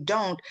 And if they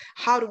don't,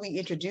 how do we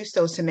introduce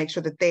those to make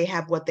sure that they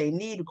have what they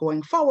need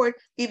going forward,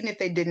 even if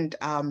they didn't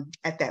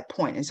at that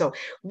point? And so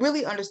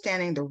really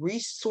understanding the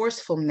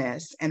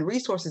resourcefulness and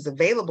resources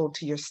available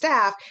to your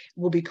staff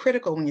will be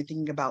critical when you're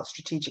thinking about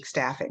strategic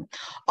staffing.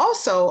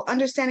 Also,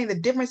 understanding the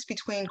difference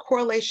between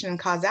correlation and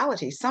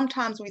causality.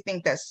 Sometimes we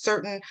think that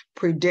certain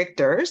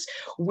predictors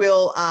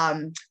will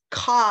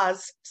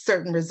cause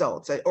certain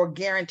results or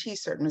guarantee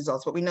certain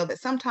results, but we know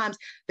that sometimes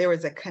there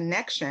is a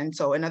connection.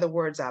 So in other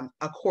words,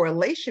 a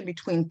correlation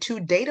between two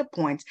data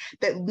points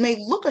that may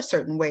look a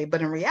certain way, but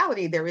in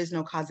reality, there is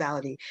no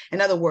causality.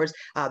 In other words,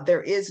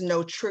 there is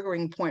no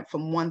triggering point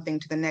from one thing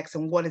to the next.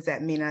 And what does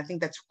that mean? And I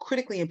think that's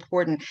critically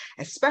important,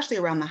 especially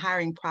around the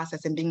hiring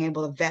process and being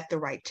able to vet the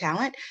right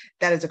talent.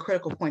 That is a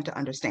critical point to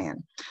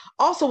understand.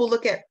 Also, we'll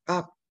look at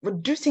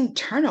reducing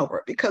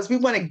turnover, because we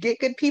want to get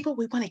good people,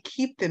 we want to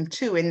keep them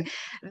too. And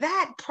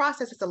that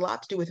process has a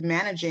lot to do with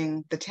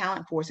managing the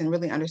talent force and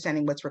really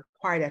understanding what's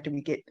required after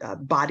we get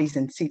bodies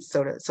in seats,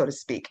 so to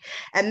speak.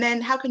 And then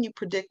how can you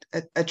predict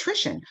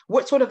attrition?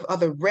 What sort of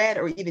other red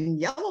or even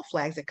yellow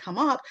flags that come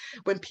up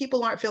when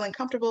people aren't feeling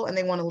comfortable and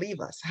they want to leave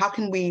us? How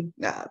can we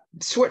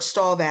short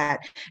stall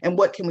that? And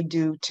what can we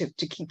do to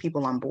keep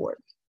people on board?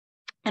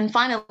 And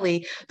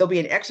finally, there'll be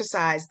an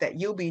exercise that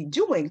you'll be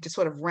doing to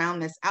sort of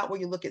round this out,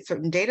 where you look at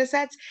certain data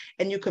sets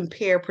and you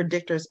compare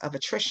predictors of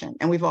attrition.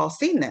 And we've all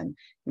seen them.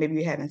 Maybe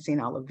you haven't seen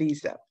all of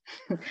these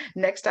though.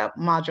 Next up,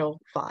 Module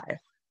 5.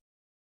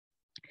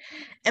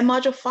 In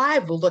Module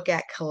 5, we'll look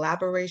at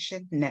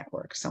collaboration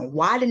networks. So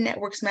why do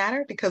networks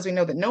matter? Because we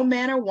know that no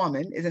man or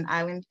woman is an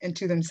island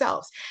unto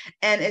themselves.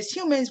 And as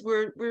humans,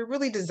 we're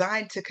really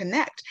designed to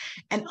connect.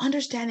 And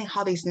understanding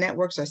how these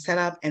networks are set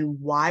up and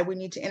why we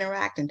need to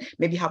interact and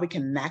maybe how we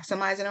can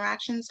maximize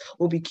interactions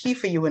will be key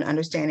for you in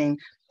understanding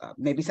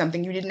maybe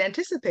something you didn't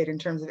anticipate in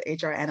terms of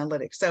HR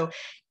analytics. So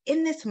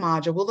in this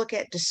module, we'll look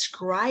at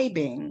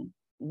describing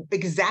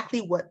exactly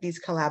what these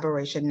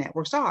collaboration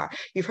networks are.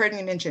 You've heard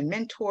me mention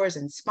mentors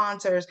and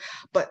sponsors,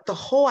 but the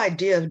whole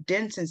idea of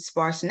dense and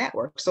sparse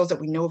networks, those that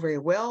we know very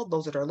well,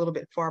 those that are a little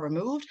bit far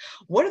removed,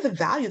 what are the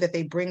value that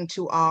they bring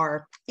to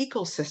our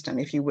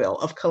ecosystem, if you will,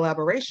 of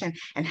collaboration,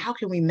 and how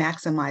can we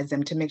maximize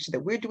them to make sure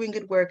that we're doing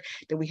good work,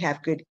 that we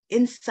have good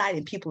insight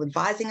and people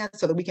advising us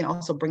so that we can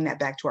also bring that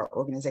back to our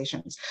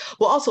organizations.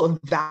 We'll also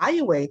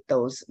evaluate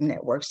those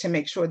networks to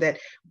make sure that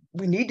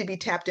we need to be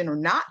tapped in or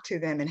not to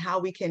them, and how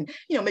we can,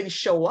 maybe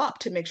show up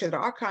to make sure that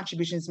our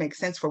contributions make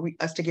sense for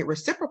us to get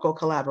reciprocal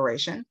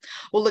collaboration.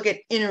 We'll look at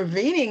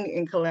intervening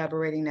in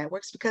collaborating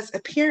networks, because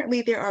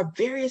apparently there are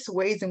various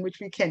ways in which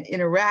we can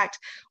interact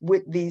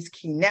with these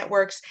key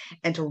networks.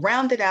 And to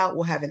round it out,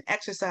 we'll have an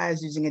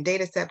exercise using a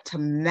data set to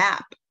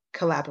map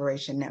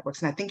collaboration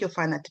networks. And I think you'll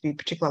find that to be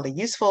particularly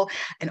useful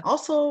and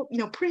also,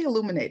 pretty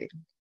illuminating.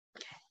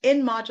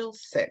 In Module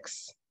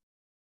 6,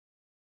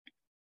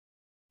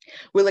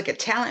 we'll look at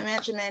talent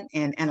management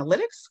and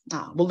analytics.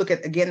 We'll look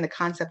at, again, the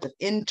concept of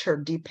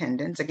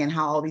interdependence, again,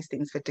 how all these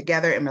things fit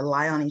together and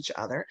rely on each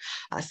other.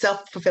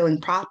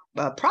 Self-fulfilling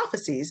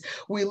prophecies.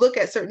 We look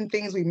at certain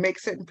things, we make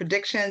certain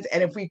predictions,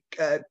 and if we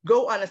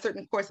go on a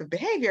certain course of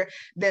behavior,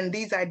 then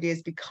these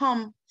ideas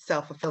become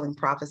self-fulfilling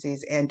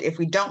prophecies. And if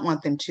we don't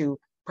want them to,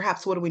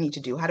 perhaps what do we need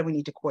to do? How do we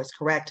need to course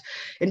correct?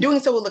 In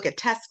doing so, we'll look at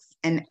tests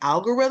and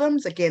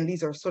algorithms. Again,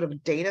 these are sort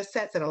of data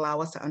sets that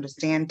allow us to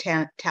understand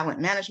talent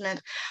management.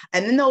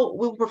 And then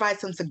we'll provide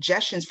some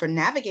suggestions for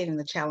navigating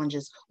the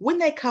challenges when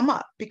they come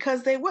up,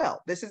 because they will.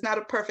 This is not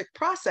a perfect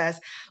process,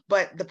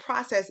 but the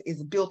process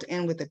is built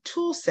in with a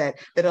tool set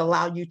that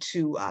allow you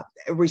to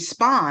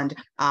respond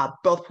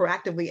both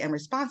proactively and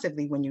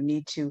responsively when you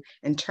need to,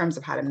 in terms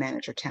of how to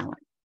manage your talent.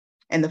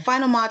 And the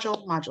final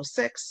module, module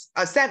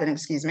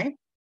 7,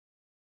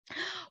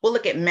 we'll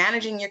look at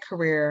managing your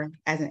career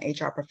as an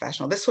HR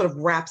professional. This sort of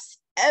wraps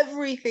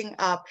everything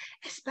up,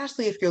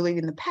 especially if you're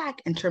leading the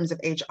pack in terms of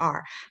HR.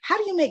 How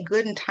do you make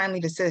good and timely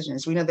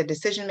decisions? We know that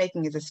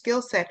decision-making is a skill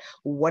set.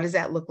 What does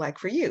that look like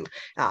for you?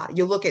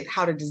 You'll look at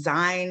how to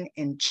design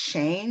and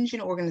change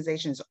an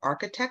organization's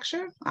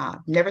architecture.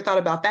 Never thought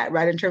about that,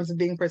 right? In terms of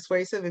being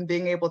persuasive and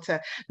being able to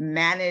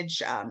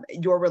manage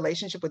your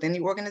relationship within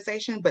the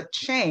organization, but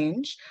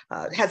change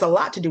has a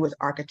lot to do with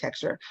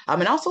architecture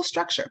and also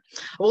structure.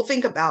 We'll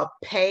think about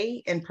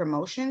pay and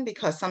promotion,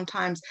 because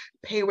sometimes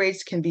pay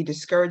rates can be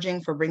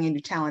discouraging for bringing new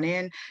talent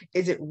in.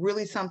 Is it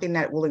really something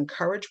that will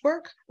encourage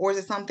work, or is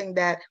it something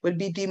that would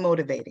be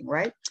demotivating,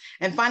 right?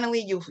 And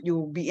finally,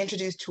 you'll be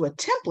introduced to a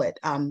template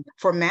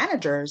for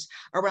managers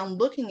around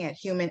looking at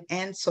human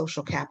and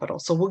social capital.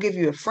 So we'll give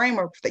you a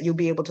framework that you'll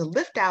be able to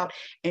lift out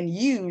and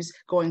use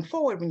going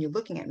forward when you're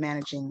looking at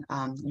managing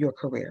your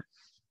career.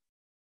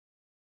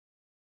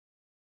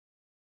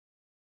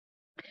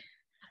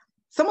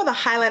 Some of the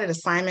highlighted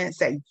assignments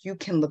that you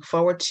can look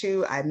forward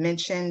to, I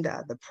mentioned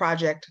the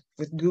project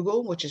with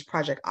Google, which is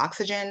Project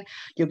Oxygen.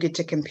 You'll get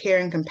to compare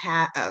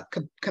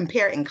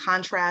and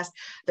contrast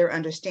their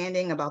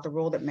understanding about the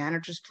role that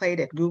managers played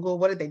at Google.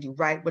 What did they do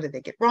right? What did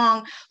they get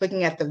wrong?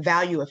 Looking at the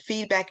value of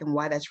feedback and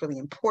why that's really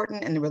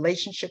important, and the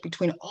relationship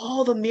between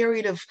all the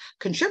myriad of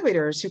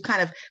contributors who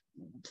kind of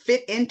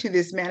fit into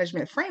this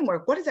management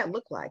framework. What does that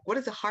look like? What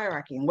is the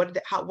hierarchy, and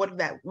how did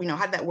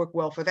that work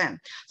well for them?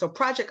 So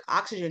Project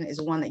Oxygen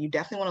is one that you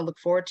definitely want to look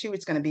forward to.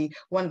 It's going to be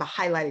one of the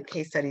highlighted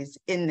case studies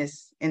in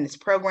this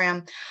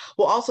program.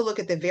 We'll also look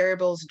at the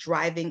variables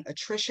driving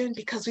attrition,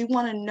 because we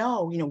want to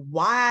know,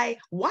 why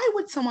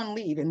would someone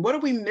leave, and what are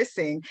we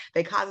missing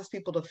that causes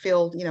people to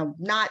feel,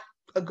 not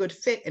a good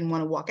fit and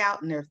want to walk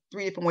out. And there are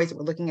 3 different ways that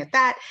we're looking at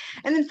that.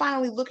 And then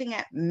finally, looking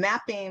at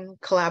mapping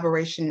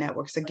collaboration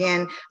networks.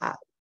 Again,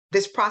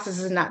 this process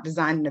is not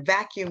designed in a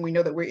vacuum. We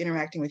know that we're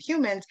interacting with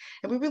humans,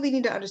 and we really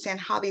need to understand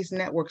how these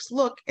networks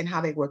look and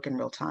how they work in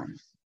real time.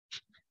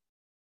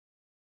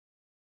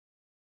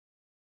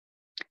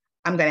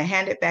 I'm going to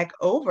hand it back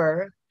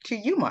over to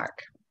you,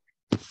 Mark.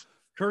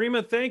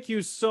 Karima, thank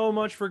you so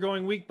much for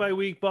going week by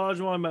week,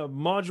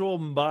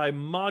 module by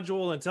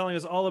module, and telling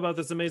us all about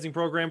this amazing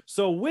program.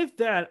 So with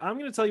that, I'm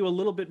going to tell you a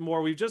little bit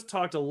more. We've just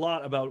talked a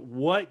lot about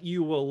what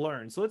you will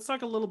learn. So let's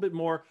talk a little bit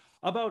more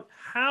about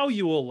how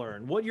you will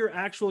learn, what your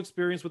actual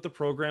experience with the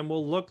program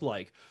will look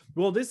like.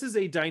 Well, this is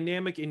a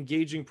dynamic,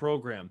 engaging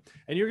program,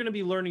 and you're going to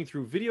be learning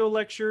through video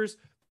lectures,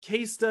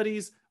 case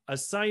studies,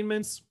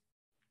 assignments,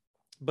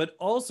 but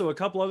also a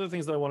couple other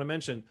things that I want to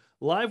mention.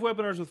 Live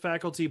webinars with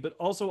faculty, but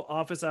also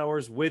office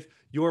hours with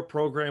your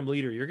program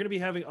leader. You're going to be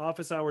having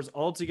office hours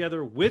all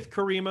together with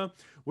Karima.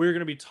 We're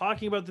going to be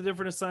talking about the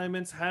different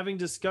assignments, having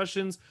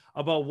discussions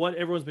about what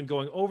everyone's been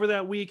going over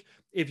that week.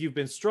 If you've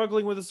been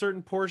struggling with a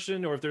certain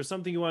portion, or if there's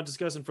something you want to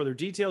discuss in further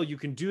detail, you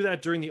can do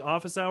that during the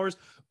office hours.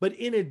 But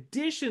in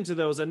addition to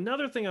those,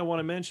 another thing I want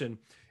to mention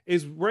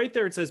is right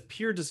there, it says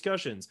peer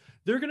discussions.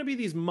 There are going to be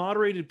these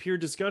moderated peer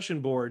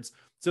discussion boards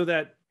so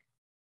that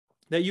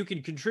you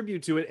can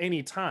contribute to at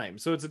any time.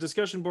 So it's a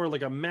discussion board,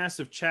 like a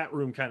massive chat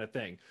room kind of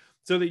thing,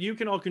 so that you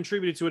can all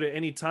contribute to it at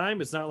any time.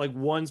 It's not like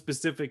one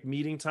specific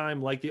meeting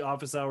time like the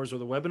office hours or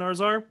the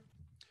webinars are.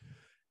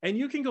 and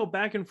you can go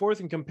back and forth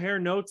and compare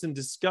notes and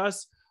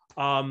discuss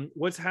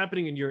what's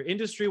happening in your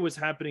industry, what's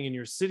happening in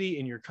your city,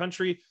 in your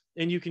country,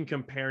 and you can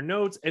compare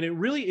notes, and it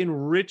really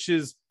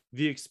enriches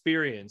the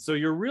experience. So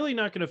you're really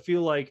not going to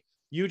feel like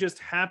you just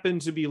happen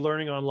to be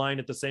learning online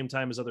at the same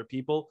time as other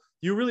people.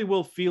 You really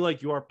will feel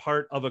like you are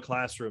part of a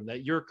classroom,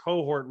 that your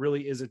cohort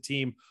really is a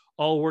team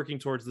all working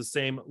towards the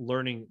same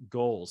learning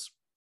goals.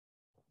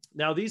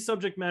 Now, these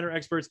subject matter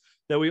experts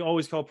that we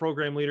always call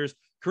program leaders,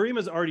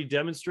 Karima's already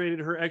demonstrated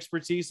her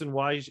expertise and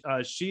why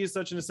she is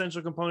such an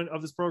essential component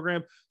of this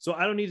program. So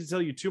I don't need to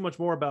tell you too much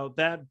more about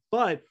that.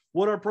 But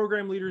what our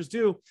program leaders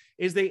do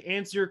is they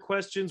answer your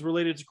questions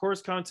related to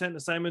course content and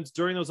assignments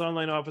during those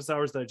online office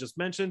hours that I just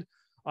mentioned.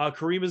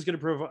 Karima is going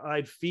to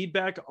provide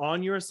feedback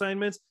on your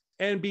assignments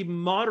and be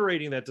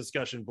moderating that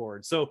discussion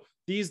board. So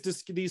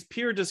these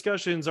peer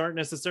discussions aren't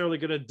necessarily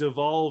going to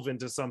devolve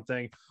into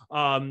something.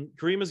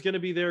 Karima is going to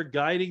be there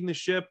guiding the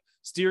ship,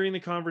 steering the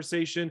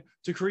conversation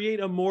to create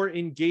a more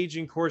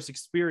engaging course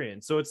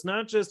experience. So it's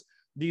not just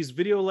these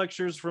video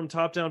lectures from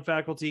top-down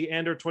faculty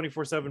and our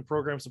 24/7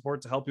 program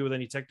support to help you with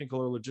any technical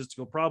or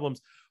logistical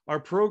problems. Our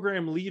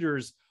program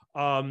leaders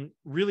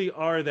really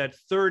are that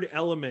third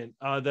element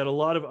that a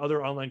lot of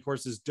other online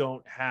courses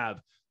don't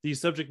have. These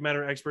subject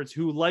matter experts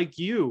who, like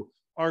you,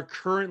 are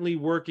currently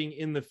working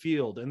in the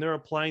field, and they're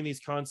applying these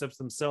concepts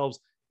themselves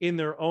in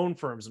their own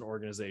firms and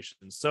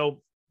organizations.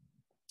 So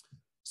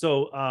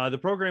the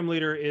program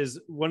leader is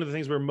one of the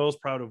things we're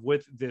most proud of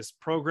with this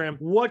program.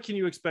 What can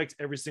you expect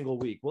every single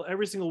week? Well,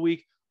 every single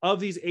week of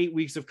these 8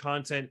 weeks of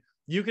content,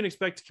 you can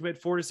expect to commit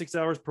 4 to 6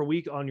 hours per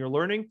week on your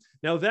learning.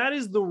 Now, that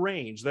is the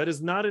range. That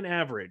is not an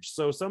average.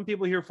 So some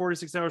people hear 4 to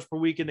 6 hours per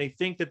week, and they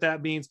think that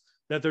that means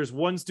that there's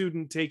one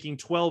student taking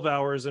 12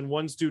 hours and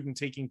one student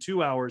taking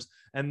 2 hours,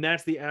 and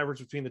that's the average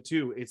between the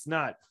two. It's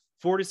not.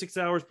 4 to 6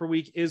 hours per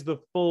week is the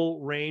full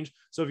range.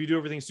 So if you do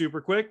everything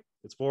super quick,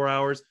 it's 4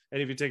 hours.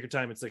 And if you take your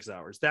time, it's 6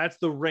 hours. That's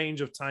the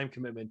range of time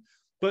commitment.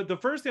 But the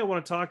first thing I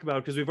want to talk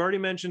about, because we've already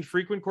mentioned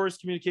frequent course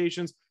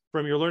communications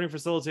from your learning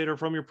facilitator,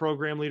 from your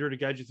program leader to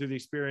guide you through the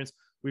experience.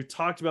 We've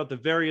talked about the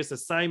various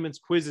assignments,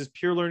 quizzes,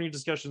 peer learning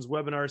discussions,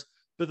 webinars.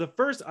 But the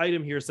first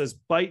item here says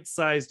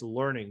bite-sized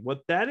learning.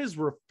 What that is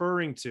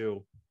referring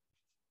to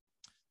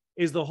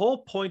is the whole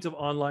point of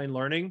online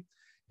learning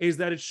is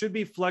that it should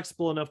be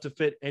flexible enough to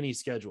fit any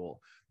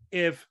schedule.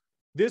 If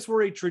this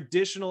were a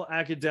traditional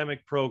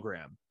academic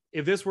program,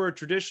 if this were a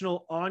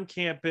traditional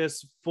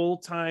on-campus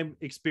full-time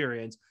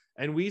experience,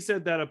 and we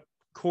said that a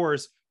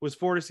course was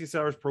 4 to 6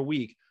 hours per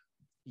week,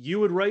 you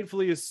would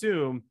rightfully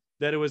assume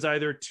that it was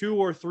either 2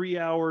 or 3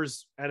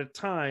 hours at a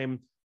time,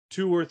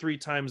 2 or 3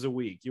 times a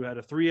week. You had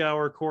a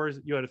 3-hour course,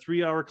 you had a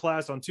 3-hour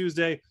class on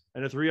Tuesday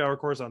and a 3-hour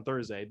course on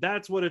Thursday.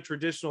 That's what a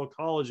traditional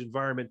college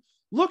environment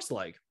looks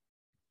like.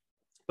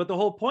 But the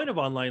whole point of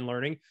online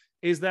learning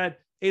is that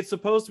it's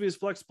supposed to be as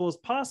flexible as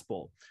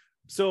possible.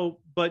 So,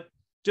 but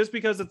just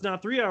because it's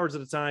not 3 hours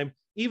at a time,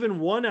 even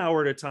 1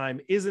 hour at a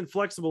time isn't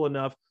flexible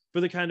enough for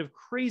the kind of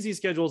crazy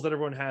schedules that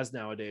everyone has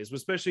nowadays,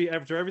 especially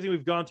after everything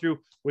we've gone through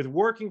with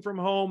working from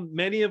home.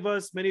 Many of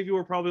you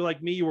were probably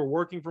like me, you were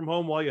working from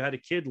home while you had a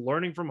kid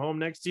learning from home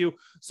next to you.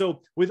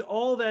 So with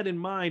all that in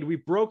mind,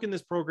 we've broken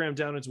this program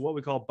down into what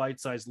we call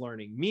bite-sized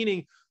learning,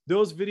 meaning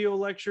those video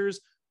lectures,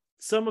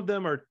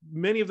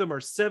 many of them are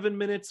 7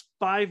 minutes,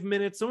 5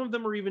 minutes. Some of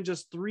them are even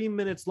just 3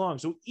 minutes long.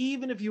 So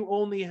even if you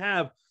only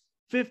have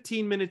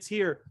 15 minutes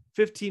here,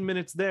 15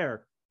 minutes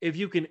there, if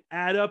you can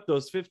add up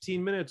those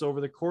 15 minutes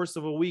over the course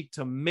of a week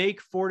to make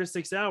 4 to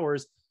 6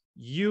 hours,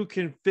 you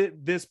can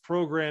fit this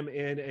program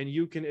in and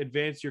you can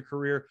advance your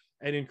career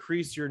and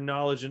increase your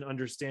knowledge and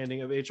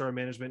understanding of HR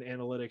management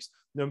analytics,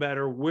 no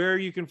matter where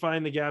you can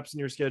find the gaps in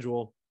your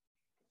schedule.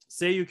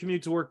 Say you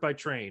commute to work by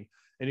train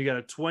and you got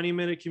a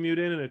 20-minute commute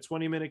in and a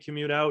 20-minute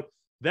commute out.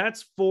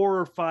 That's 4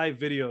 or 5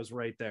 videos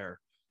right there.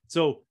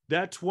 So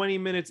that 20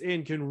 minutes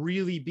in can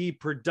really be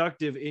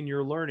productive in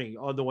your learning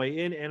on the way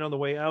in and on the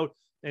way out.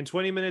 And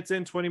 20 minutes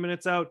in, 20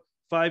 minutes out,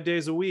 5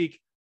 days a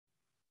week,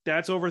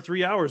 that's over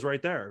 3 hours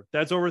right there.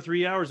 That's over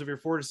 3 hours of your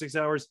 4 to 6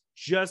 hours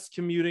just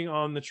commuting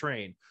on the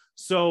train.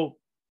 So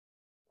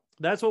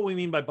that's what we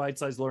mean by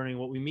bite-sized learning.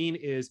 What we mean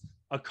is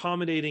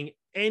accommodating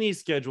any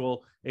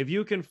schedule. If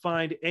you can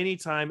find any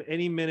time,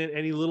 any minute,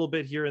 any little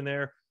bit here and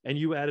there, and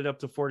you add it up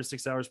to 4 to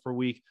 6 hours per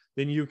week,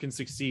 then you can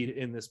succeed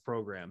in this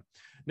program.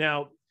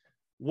 Now,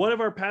 what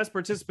have our past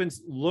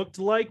participants looked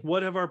like?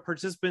 What have our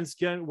participants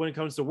get when it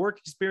comes to work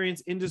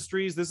experience,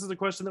 industries? This is a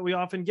question that we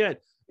often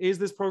get. Is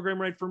this program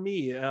right for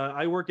me?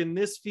 I work in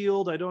this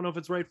field. I don't know if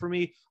it's right for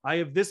me. I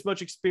have this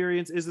much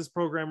experience. Is this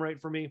program right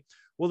for me?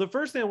 Well, the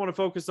first thing I want to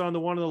focus on, the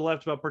one on the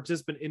left about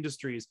participant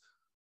industries.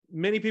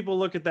 Many people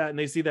look at that and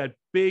they see that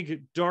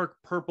big dark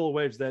purple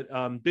wedge,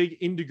 that big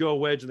indigo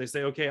wedge, and they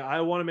say, okay, I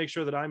want to make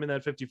sure that I'm in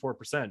that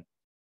 54%,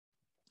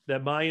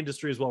 that my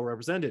industry is well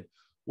represented.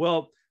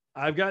 Well,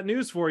 I've got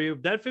news for you.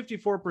 That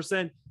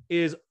 54%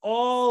 is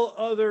all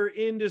other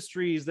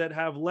industries that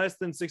have less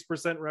than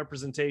 6%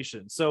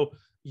 representation. So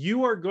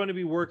you are going to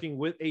be working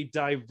with a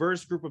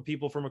diverse group of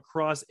people from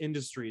across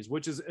industries,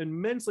 which is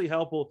immensely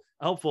helpful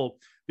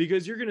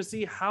because you're going to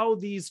see how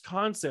these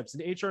concepts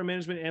in HR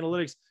management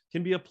analytics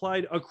can be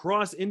applied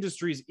across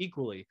industries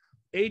equally.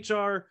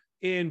 HR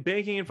in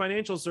banking and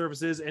financial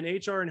services, and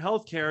HR in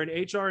healthcare,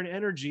 and HR in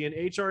energy, and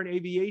HR in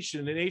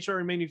aviation, and HR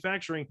in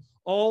manufacturing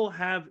all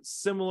have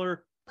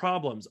similar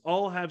problems,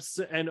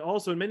 and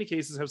also in many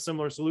cases have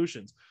similar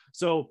solutions.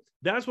 So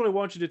that's what I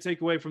want you to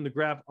take away from the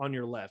graph on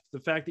your left. The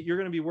fact that you're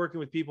going to be working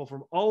with people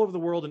from all over the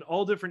world in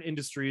all different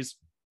industries,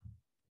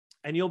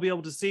 and you'll be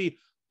able to see,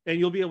 and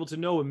you'll be able to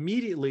know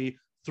immediately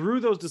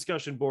through those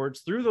discussion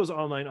boards, through those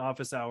online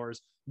office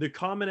hours, the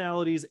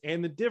commonalities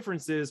and the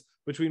differences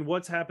between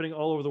what's happening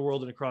all over the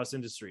world and across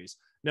industries.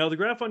 Now, the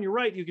graph on your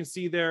right, you can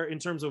see there in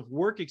terms of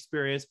work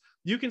experience,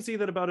 you can see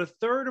that about a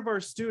third of our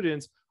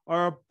students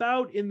are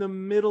about in the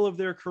middle of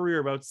their career,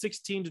 about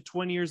 16 to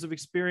 20 years of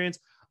experience.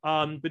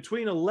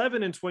 Between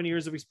 11 and 20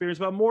 years of experience,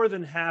 about more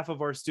than half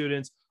of our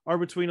students are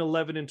between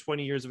 11 and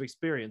 20 years of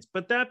experience.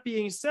 But that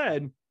being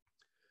said,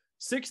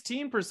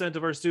 16%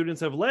 of our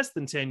students have less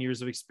than 10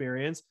 years of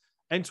experience,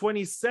 and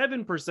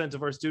 27%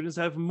 of our students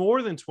have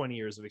more than 20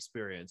 years of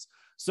experience.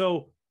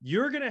 So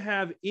you're going to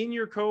have in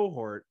your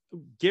cohort,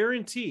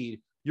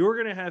 guaranteed, you're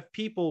going to have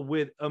people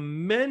with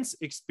immense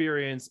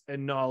experience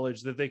and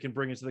knowledge that they can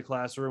bring into the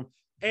classroom,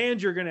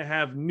 and you're going to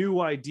have new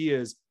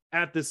ideas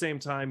at the same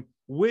time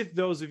with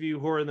those of you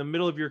who are in the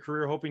middle of your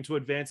career hoping to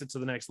advance it to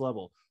the next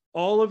level.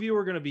 All of you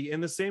are going to be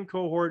in the same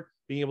cohort,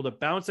 being able to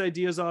bounce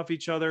ideas off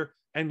each other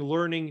and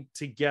learning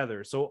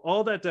together. So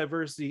all that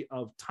diversity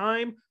of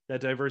time,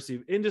 that diversity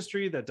of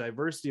industry, that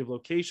diversity of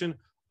location,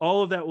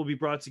 all of that will be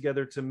brought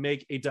together to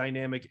make a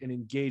dynamic and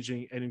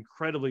engaging and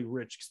incredibly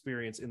rich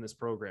experience in this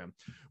program.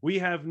 We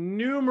have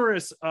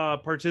numerous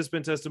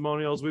participant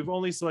testimonials. We've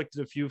only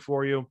selected a few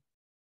for you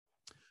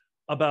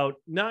about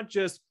not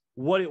just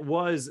what it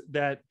was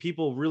that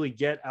people really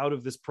get out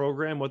of this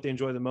program, what they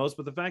enjoy the most,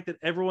 but the fact that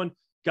everyone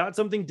got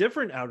something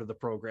different out of the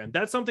program.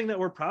 That's something that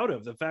we're proud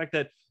of. The fact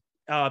that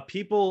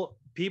people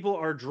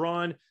are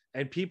drawn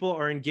and people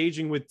are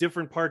engaging with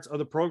different parts of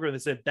the program. They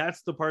said,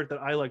 that's the part that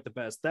I like the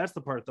best. That's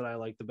the part that I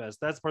like the best.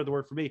 That's the part that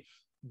worked for me.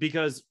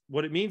 Because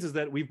what it means is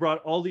that we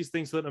brought all these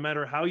things so that no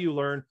matter how you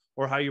learn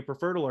or how you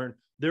prefer to learn,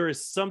 there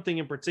is something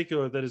in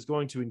particular that is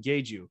going to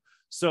engage you.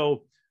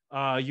 So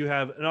you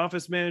have an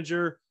office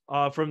manager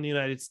from the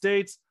United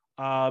States.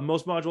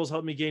 Most modules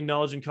help me gain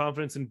knowledge and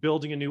confidence in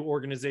building a new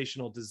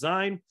organizational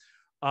design.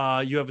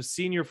 You have a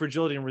senior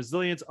fragility and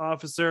resilience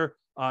officer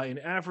in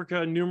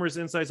Africa. Numerous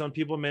insights on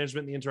people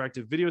management and the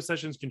interactive video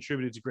sessions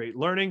contributed to great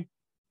learning.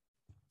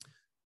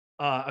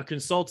 A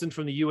consultant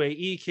from the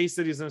UAE, case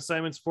studies and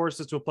assignments forced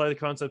us to apply the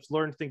concepts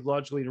learned, think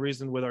logically, and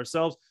reason with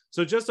ourselves.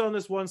 So just on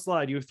this one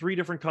slide, you have 3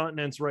 different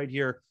continents right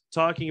here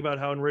talking about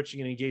how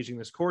enriching and engaging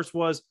this course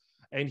was.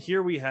 And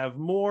here we have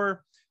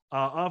more.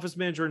 Office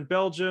manager in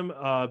Belgium,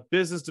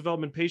 business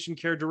development patient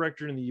care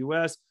director in the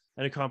US,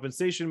 and a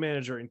compensation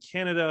manager in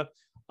Canada.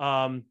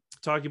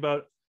 Talking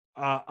about,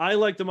 I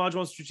like the module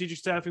on strategic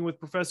staffing with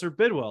Professor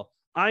Bidwell.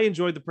 I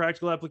enjoyed the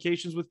practical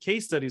applications with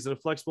case studies at a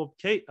flexible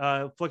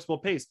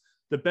pace.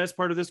 The best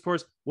part of this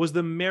course was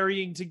the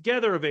marrying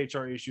together of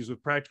HR issues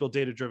with practical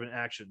data-driven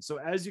action. So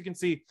as you can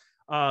see,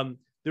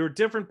 there are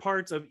different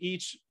parts of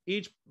each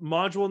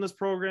module in this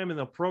program, and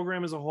the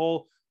program as a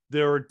whole.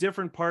 There are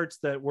different parts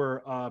that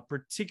were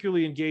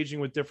particularly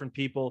engaging with different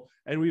people,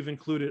 and we've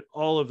included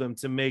all of them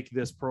to make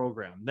this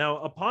program. Now,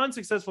 upon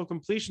successful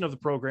completion of the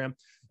program,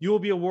 you will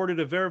be awarded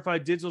a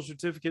verified digital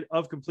certificate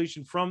of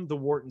completion from the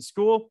Wharton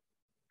School.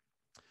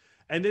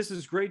 And this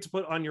is great to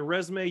put on your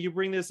resume. You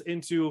bring this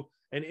into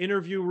an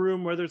interview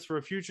room, whether it's for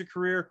a future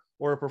career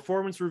or a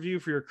performance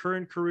review for your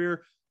current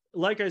career.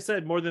 Like I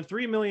said, more than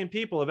 3 million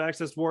people have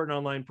accessed Wharton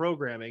online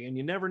programming, and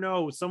you never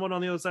know, someone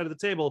on the other side of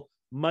the table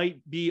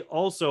might be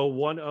also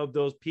one of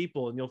those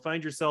people, and you'll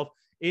find yourself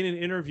in an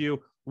interview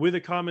with a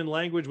common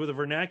language, with a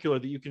vernacular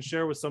that you can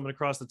share with someone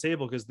across the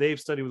table because they've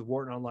studied with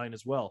Wharton online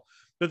as well.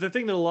 But the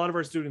thing that a lot of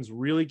our students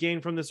really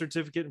gain from the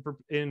certificate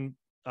in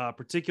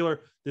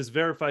particular, this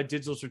verified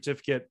digital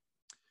certificate,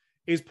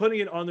 is putting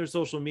it on their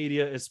social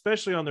media,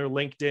 especially on their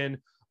LinkedIn.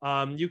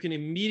 You can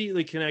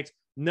immediately connect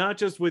not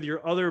just with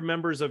your other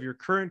members of your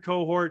current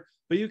cohort,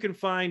 but you can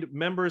find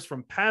members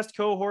from past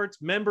cohorts,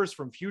 members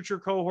from future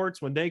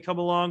cohorts when they come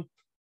along.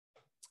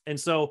 And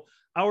so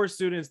our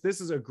students, this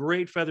is a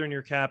great feather in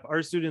your cap.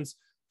 Our students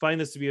find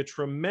this to be a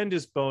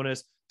tremendous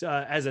bonus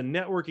as a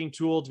networking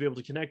tool to be able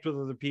to connect with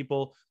other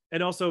people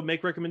and also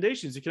make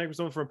recommendations. You connect with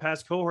someone from a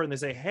past cohort and they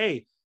say,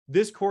 hey,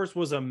 this course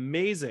was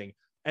amazing.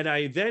 And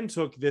I then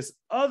took this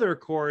other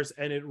course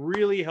and it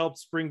really helped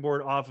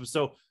springboard off of.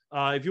 So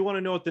if you want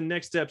to know what the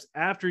next steps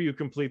after you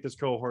complete this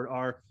cohort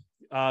are,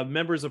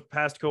 members of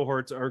past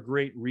cohorts are a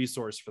great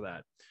resource for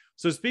that.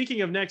 So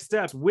speaking of next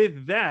steps,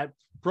 with that,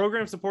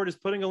 program support is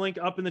putting a link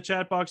up in the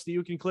chat box that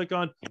you can click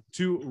on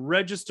to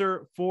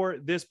register for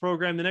this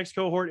program. The next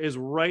cohort is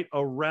right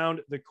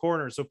around the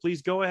corner. So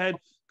please go ahead,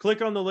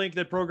 click on the link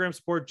that program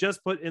support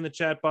just put in the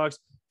chat box.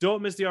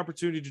 Don't miss the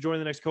opportunity to join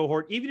the next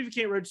cohort. Even if you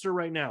can't register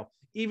right now,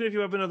 even if you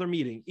have another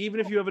meeting, even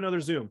if you have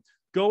another Zoom,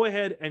 go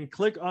ahead and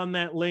click on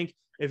that link.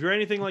 If you're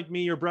anything like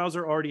me, your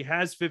browser already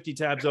has 50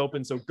 tabs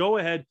open. So go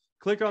ahead,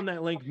 click on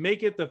that link,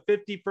 make it the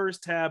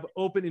 51st tab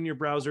open in your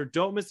browser.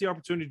 Don't miss the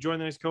opportunity to join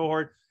the next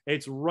cohort.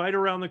 It's right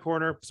around the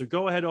corner. So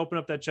go ahead, open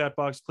up that chat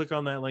box, click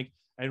on that link,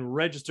 and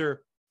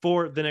register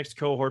for the next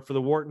cohort for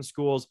the Wharton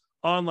School's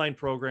online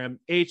program,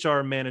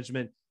 HR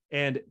Management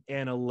and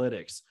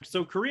Analytics.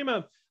 So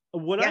Karima,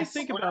 what I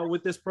think about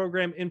with this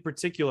program in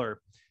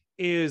particular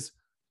is,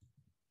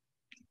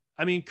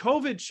 I mean,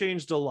 COVID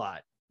changed a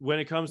lot when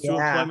it comes to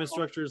employment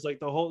structures, like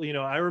the whole,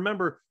 I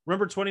remember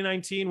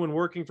 2019 when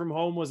working from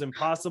home was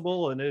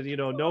impossible and it,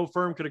 no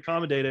firm could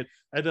accommodate it.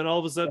 And then all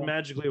of a sudden,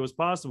 magically it was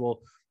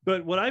possible.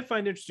 But what I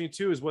find interesting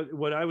too, is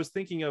what I was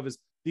thinking of is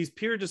these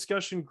peer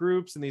discussion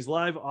groups and these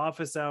live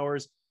office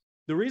hours.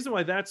 The reason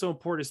why that's so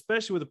important,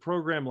 especially with a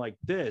program like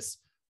this,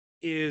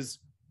 is,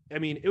 I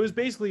mean, it was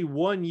basically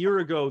 1 year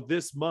ago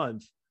this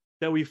month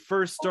that we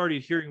first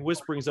started hearing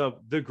whisperings of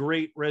the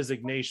Great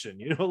Resignation.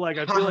 Like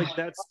I feel like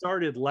that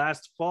started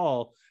last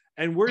fall,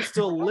 and we're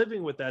still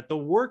living with that. The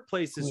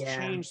workplace has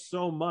changed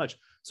so much.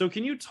 So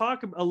can you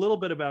talk a little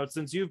bit about,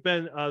 since you've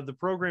been the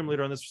program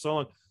leader on this for so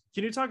long,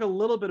 can you talk a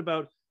little bit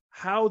about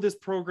how this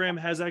program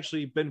has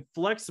actually been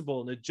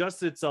flexible and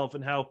adjusted itself,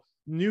 and how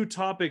new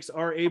topics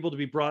are able to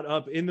be brought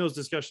up in those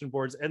discussion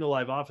boards and the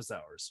live office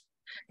hours?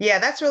 Yeah,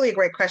 that's really a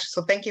great question.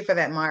 So thank you for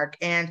that, Mark.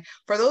 And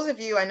for those of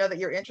you, I know that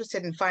you're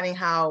interested in finding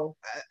how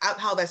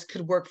this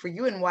could work for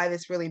you and why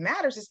this really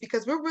matters, is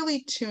because we're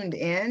really tuned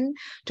in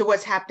to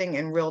what's happening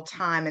in real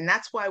time. And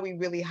that's why we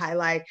really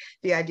highlight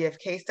the idea of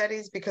case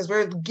studies, because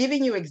we're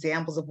giving you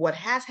examples of what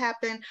has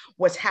happened,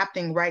 what's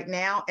happening right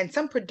now, and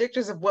some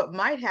predictors of what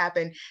might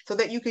happen, so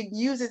that you can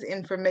use this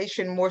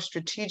information more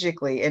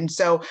strategically. And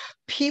so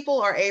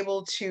people are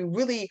able to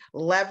really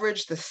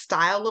leverage the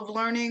style of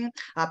learning,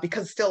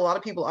 because still a lot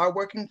of people are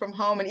working from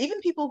home, and even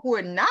people who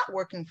are not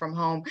working from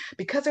home,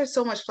 because there's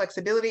so much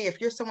flexibility. If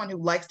you're someone who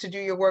likes to do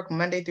your work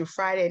Monday through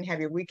Friday and have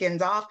your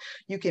weekends off,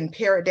 you can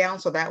pare it down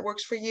so that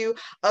works for you.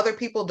 Other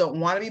people don't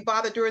want to be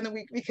bothered during the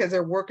week because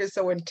their work is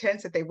so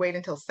intense that they wait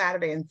until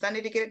Saturday and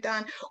Sunday to get it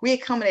done. We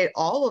accommodate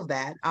all of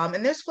that,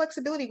 and there's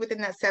flexibility within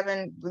that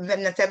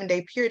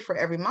 7-day period for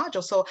every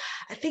module. So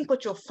I think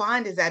what you'll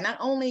find is that not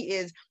only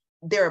is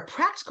there a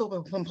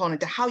practical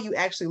component to how you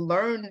actually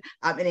learn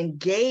and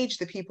engage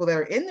the people that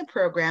are in the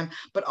program,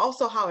 but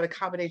also how it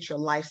accommodates your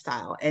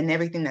lifestyle and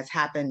everything that's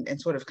happened and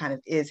sort of kind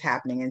of is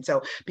happening. And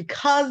so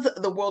because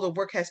the world of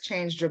work has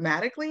changed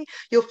dramatically,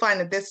 you'll find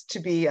that this to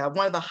be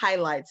one of the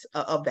highlights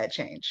of that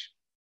change.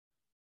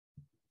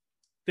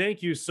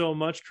 Thank you so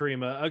much,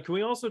 Karima. Can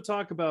we also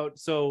talk about,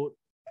 so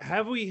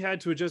have we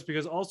had to adjust?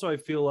 Because also I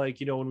feel like,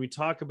 when we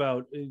talk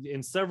about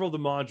in several of the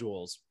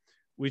modules,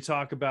 we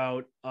talk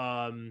about,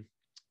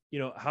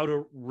 how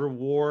to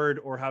reward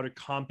or how to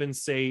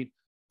compensate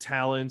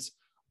talent.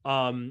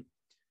 And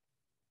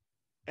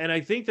I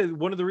think that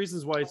one of the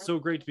reasons why it's so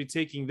great to be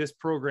taking this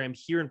program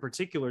here in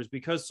particular is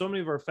because so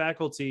many of our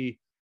faculty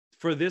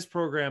for this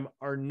program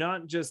are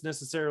not just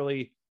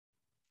necessarily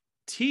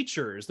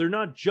teachers. They're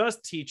not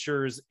just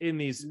teachers in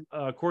these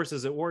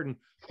courses at Wharton,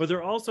 but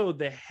they're also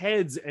the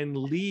heads and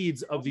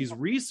leads of these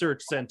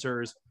research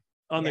centers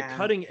on the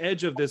cutting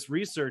edge of this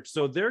research.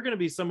 So they're going to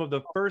be some of the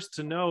first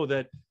to know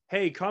that,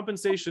 hey,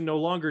 compensation no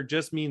longer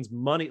just means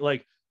money.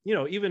 Like,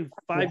 even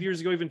 5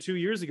 years ago, even 2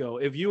 years ago,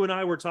 if you and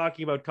I were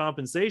talking about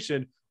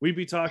compensation, we'd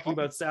be talking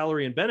about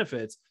salary and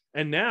benefits.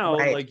 And now,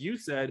 like you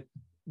said,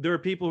 there are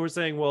people who are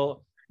saying,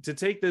 well, to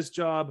take this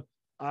job,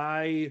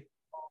 I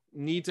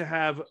need to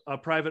have a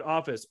private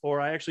office,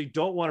 or I actually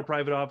don't want a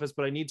private office,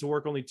 but I need to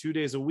work only 2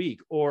 days a week,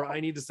 or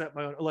I need to set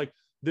my own, like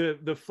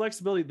the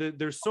flexibility.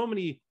 There's so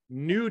many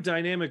new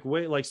dynamic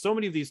way, like so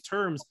many of these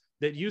terms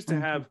that used to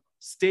have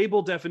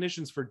stable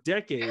definitions for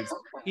decades,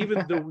 even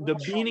the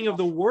meaning of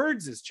the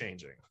words is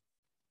changing.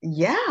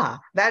 Yeah,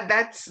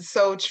 that's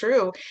so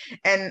true.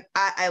 And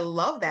I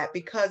love that,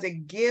 because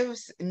it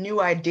gives new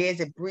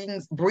ideas. It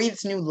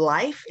breathes new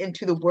life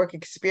into the work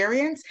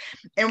experience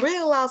and really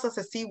allows us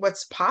to see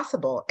what's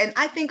possible. And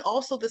I think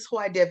also this whole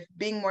idea of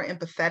being more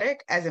empathetic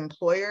as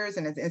employers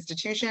and as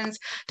institutions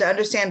to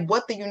understand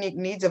what the unique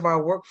needs of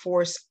our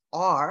workforce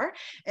are,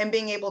 and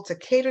being able to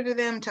cater to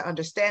them, to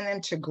understand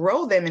them, to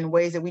grow them in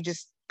ways that we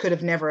just could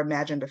have never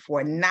imagined before.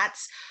 And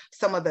that's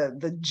some of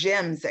the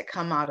gems that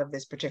come out of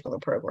this particular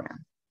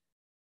program.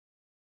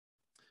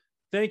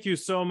 Thank you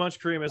so much,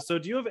 Karima. So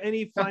do you have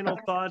any final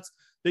thoughts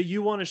that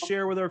you want to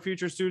share with our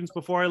future students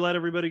before I let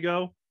everybody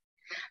go?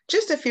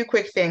 Just a few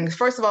quick things.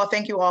 First of all,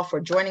 thank you all for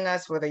joining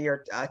us, whether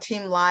you're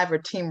team live or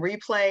team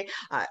replay.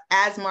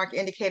 As Mark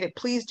indicated,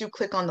 please do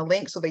click on the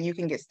link so that you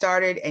can get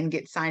started and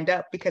get signed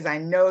up, because I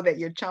know that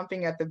you're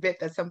chomping at the bit.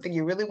 That's something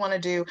you really want to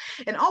do.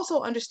 And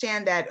also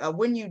understand that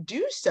when you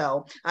do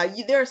so,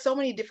 there are so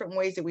many different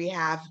ways that we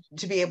have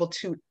to be able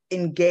to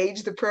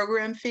engage the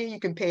program fee. You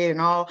can pay it in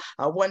all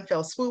one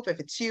fell swoop. If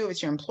it's you, if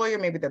it's your employer,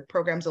 maybe the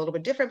program's a little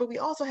bit different, but we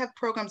also have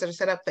programs that are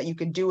set up that you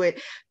can do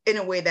it in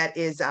a way that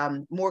is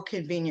more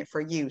convenient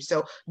for you.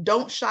 So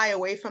don't shy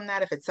away from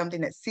that. If it's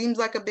something that seems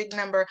like a big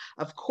number,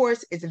 of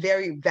course, it's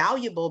very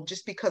valuable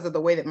just because of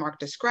the way that Mark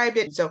described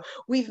it. So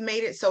we've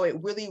made it so it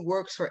really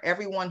works for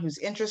everyone who's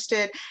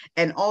interested.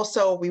 And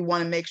also we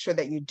want to make sure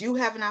that you do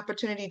have an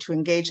opportunity to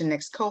engage in the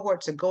next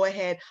cohort. So go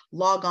ahead,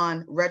 log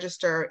on,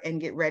 register, and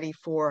get ready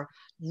for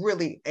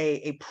really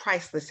a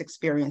priceless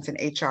experience in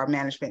HR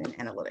management and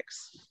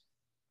analytics.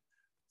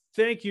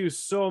 Thank you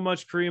so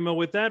much, Karima.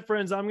 With that,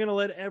 friends, I'm going to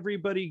let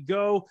everybody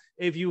go.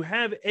 If you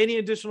have any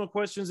additional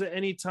questions at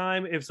any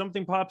time, if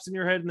something pops in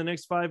your head in the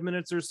next 5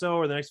 minutes or so,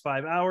 or the next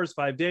 5 hours,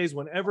 5 days,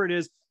 whenever it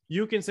is,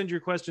 you can send your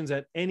questions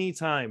at any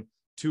time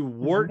to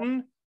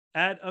Wharton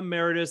at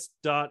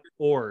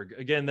emeritus.org.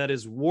 Again, that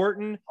is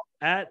Wharton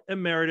at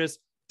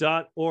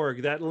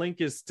emeritus.org. That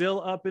link is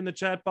still up in the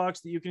chat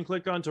box that you can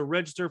click on to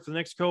register for the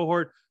next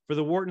cohort for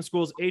the Wharton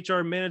School's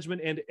HR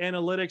Management and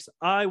Analytics.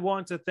 I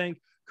want to thank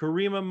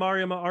Karima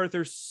Mariama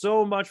Arthur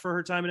so much for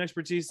her time and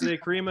expertise today.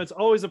 Karima, it's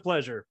always a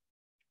pleasure.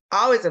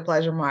 Always a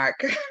pleasure,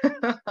 Mark.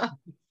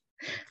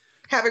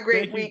 Have a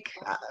great week.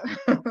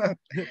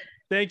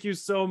 Thank you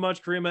so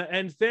much, Karima.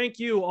 And thank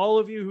you, all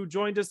of you who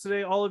joined us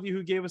today, all of you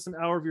who gave us an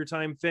hour of your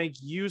time. Thank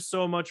you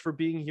so much for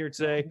being here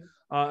today.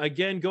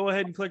 Again, go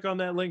ahead and click on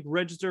that link,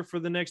 register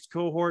for the next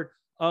cohort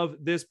of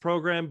this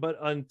program. But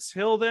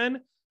until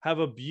then, have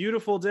a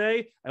beautiful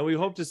day, and we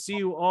hope to see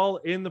you all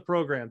in the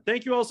program.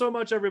 Thank you all so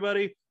much,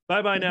 everybody.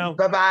 Bye-bye now.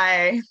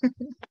 Bye-bye.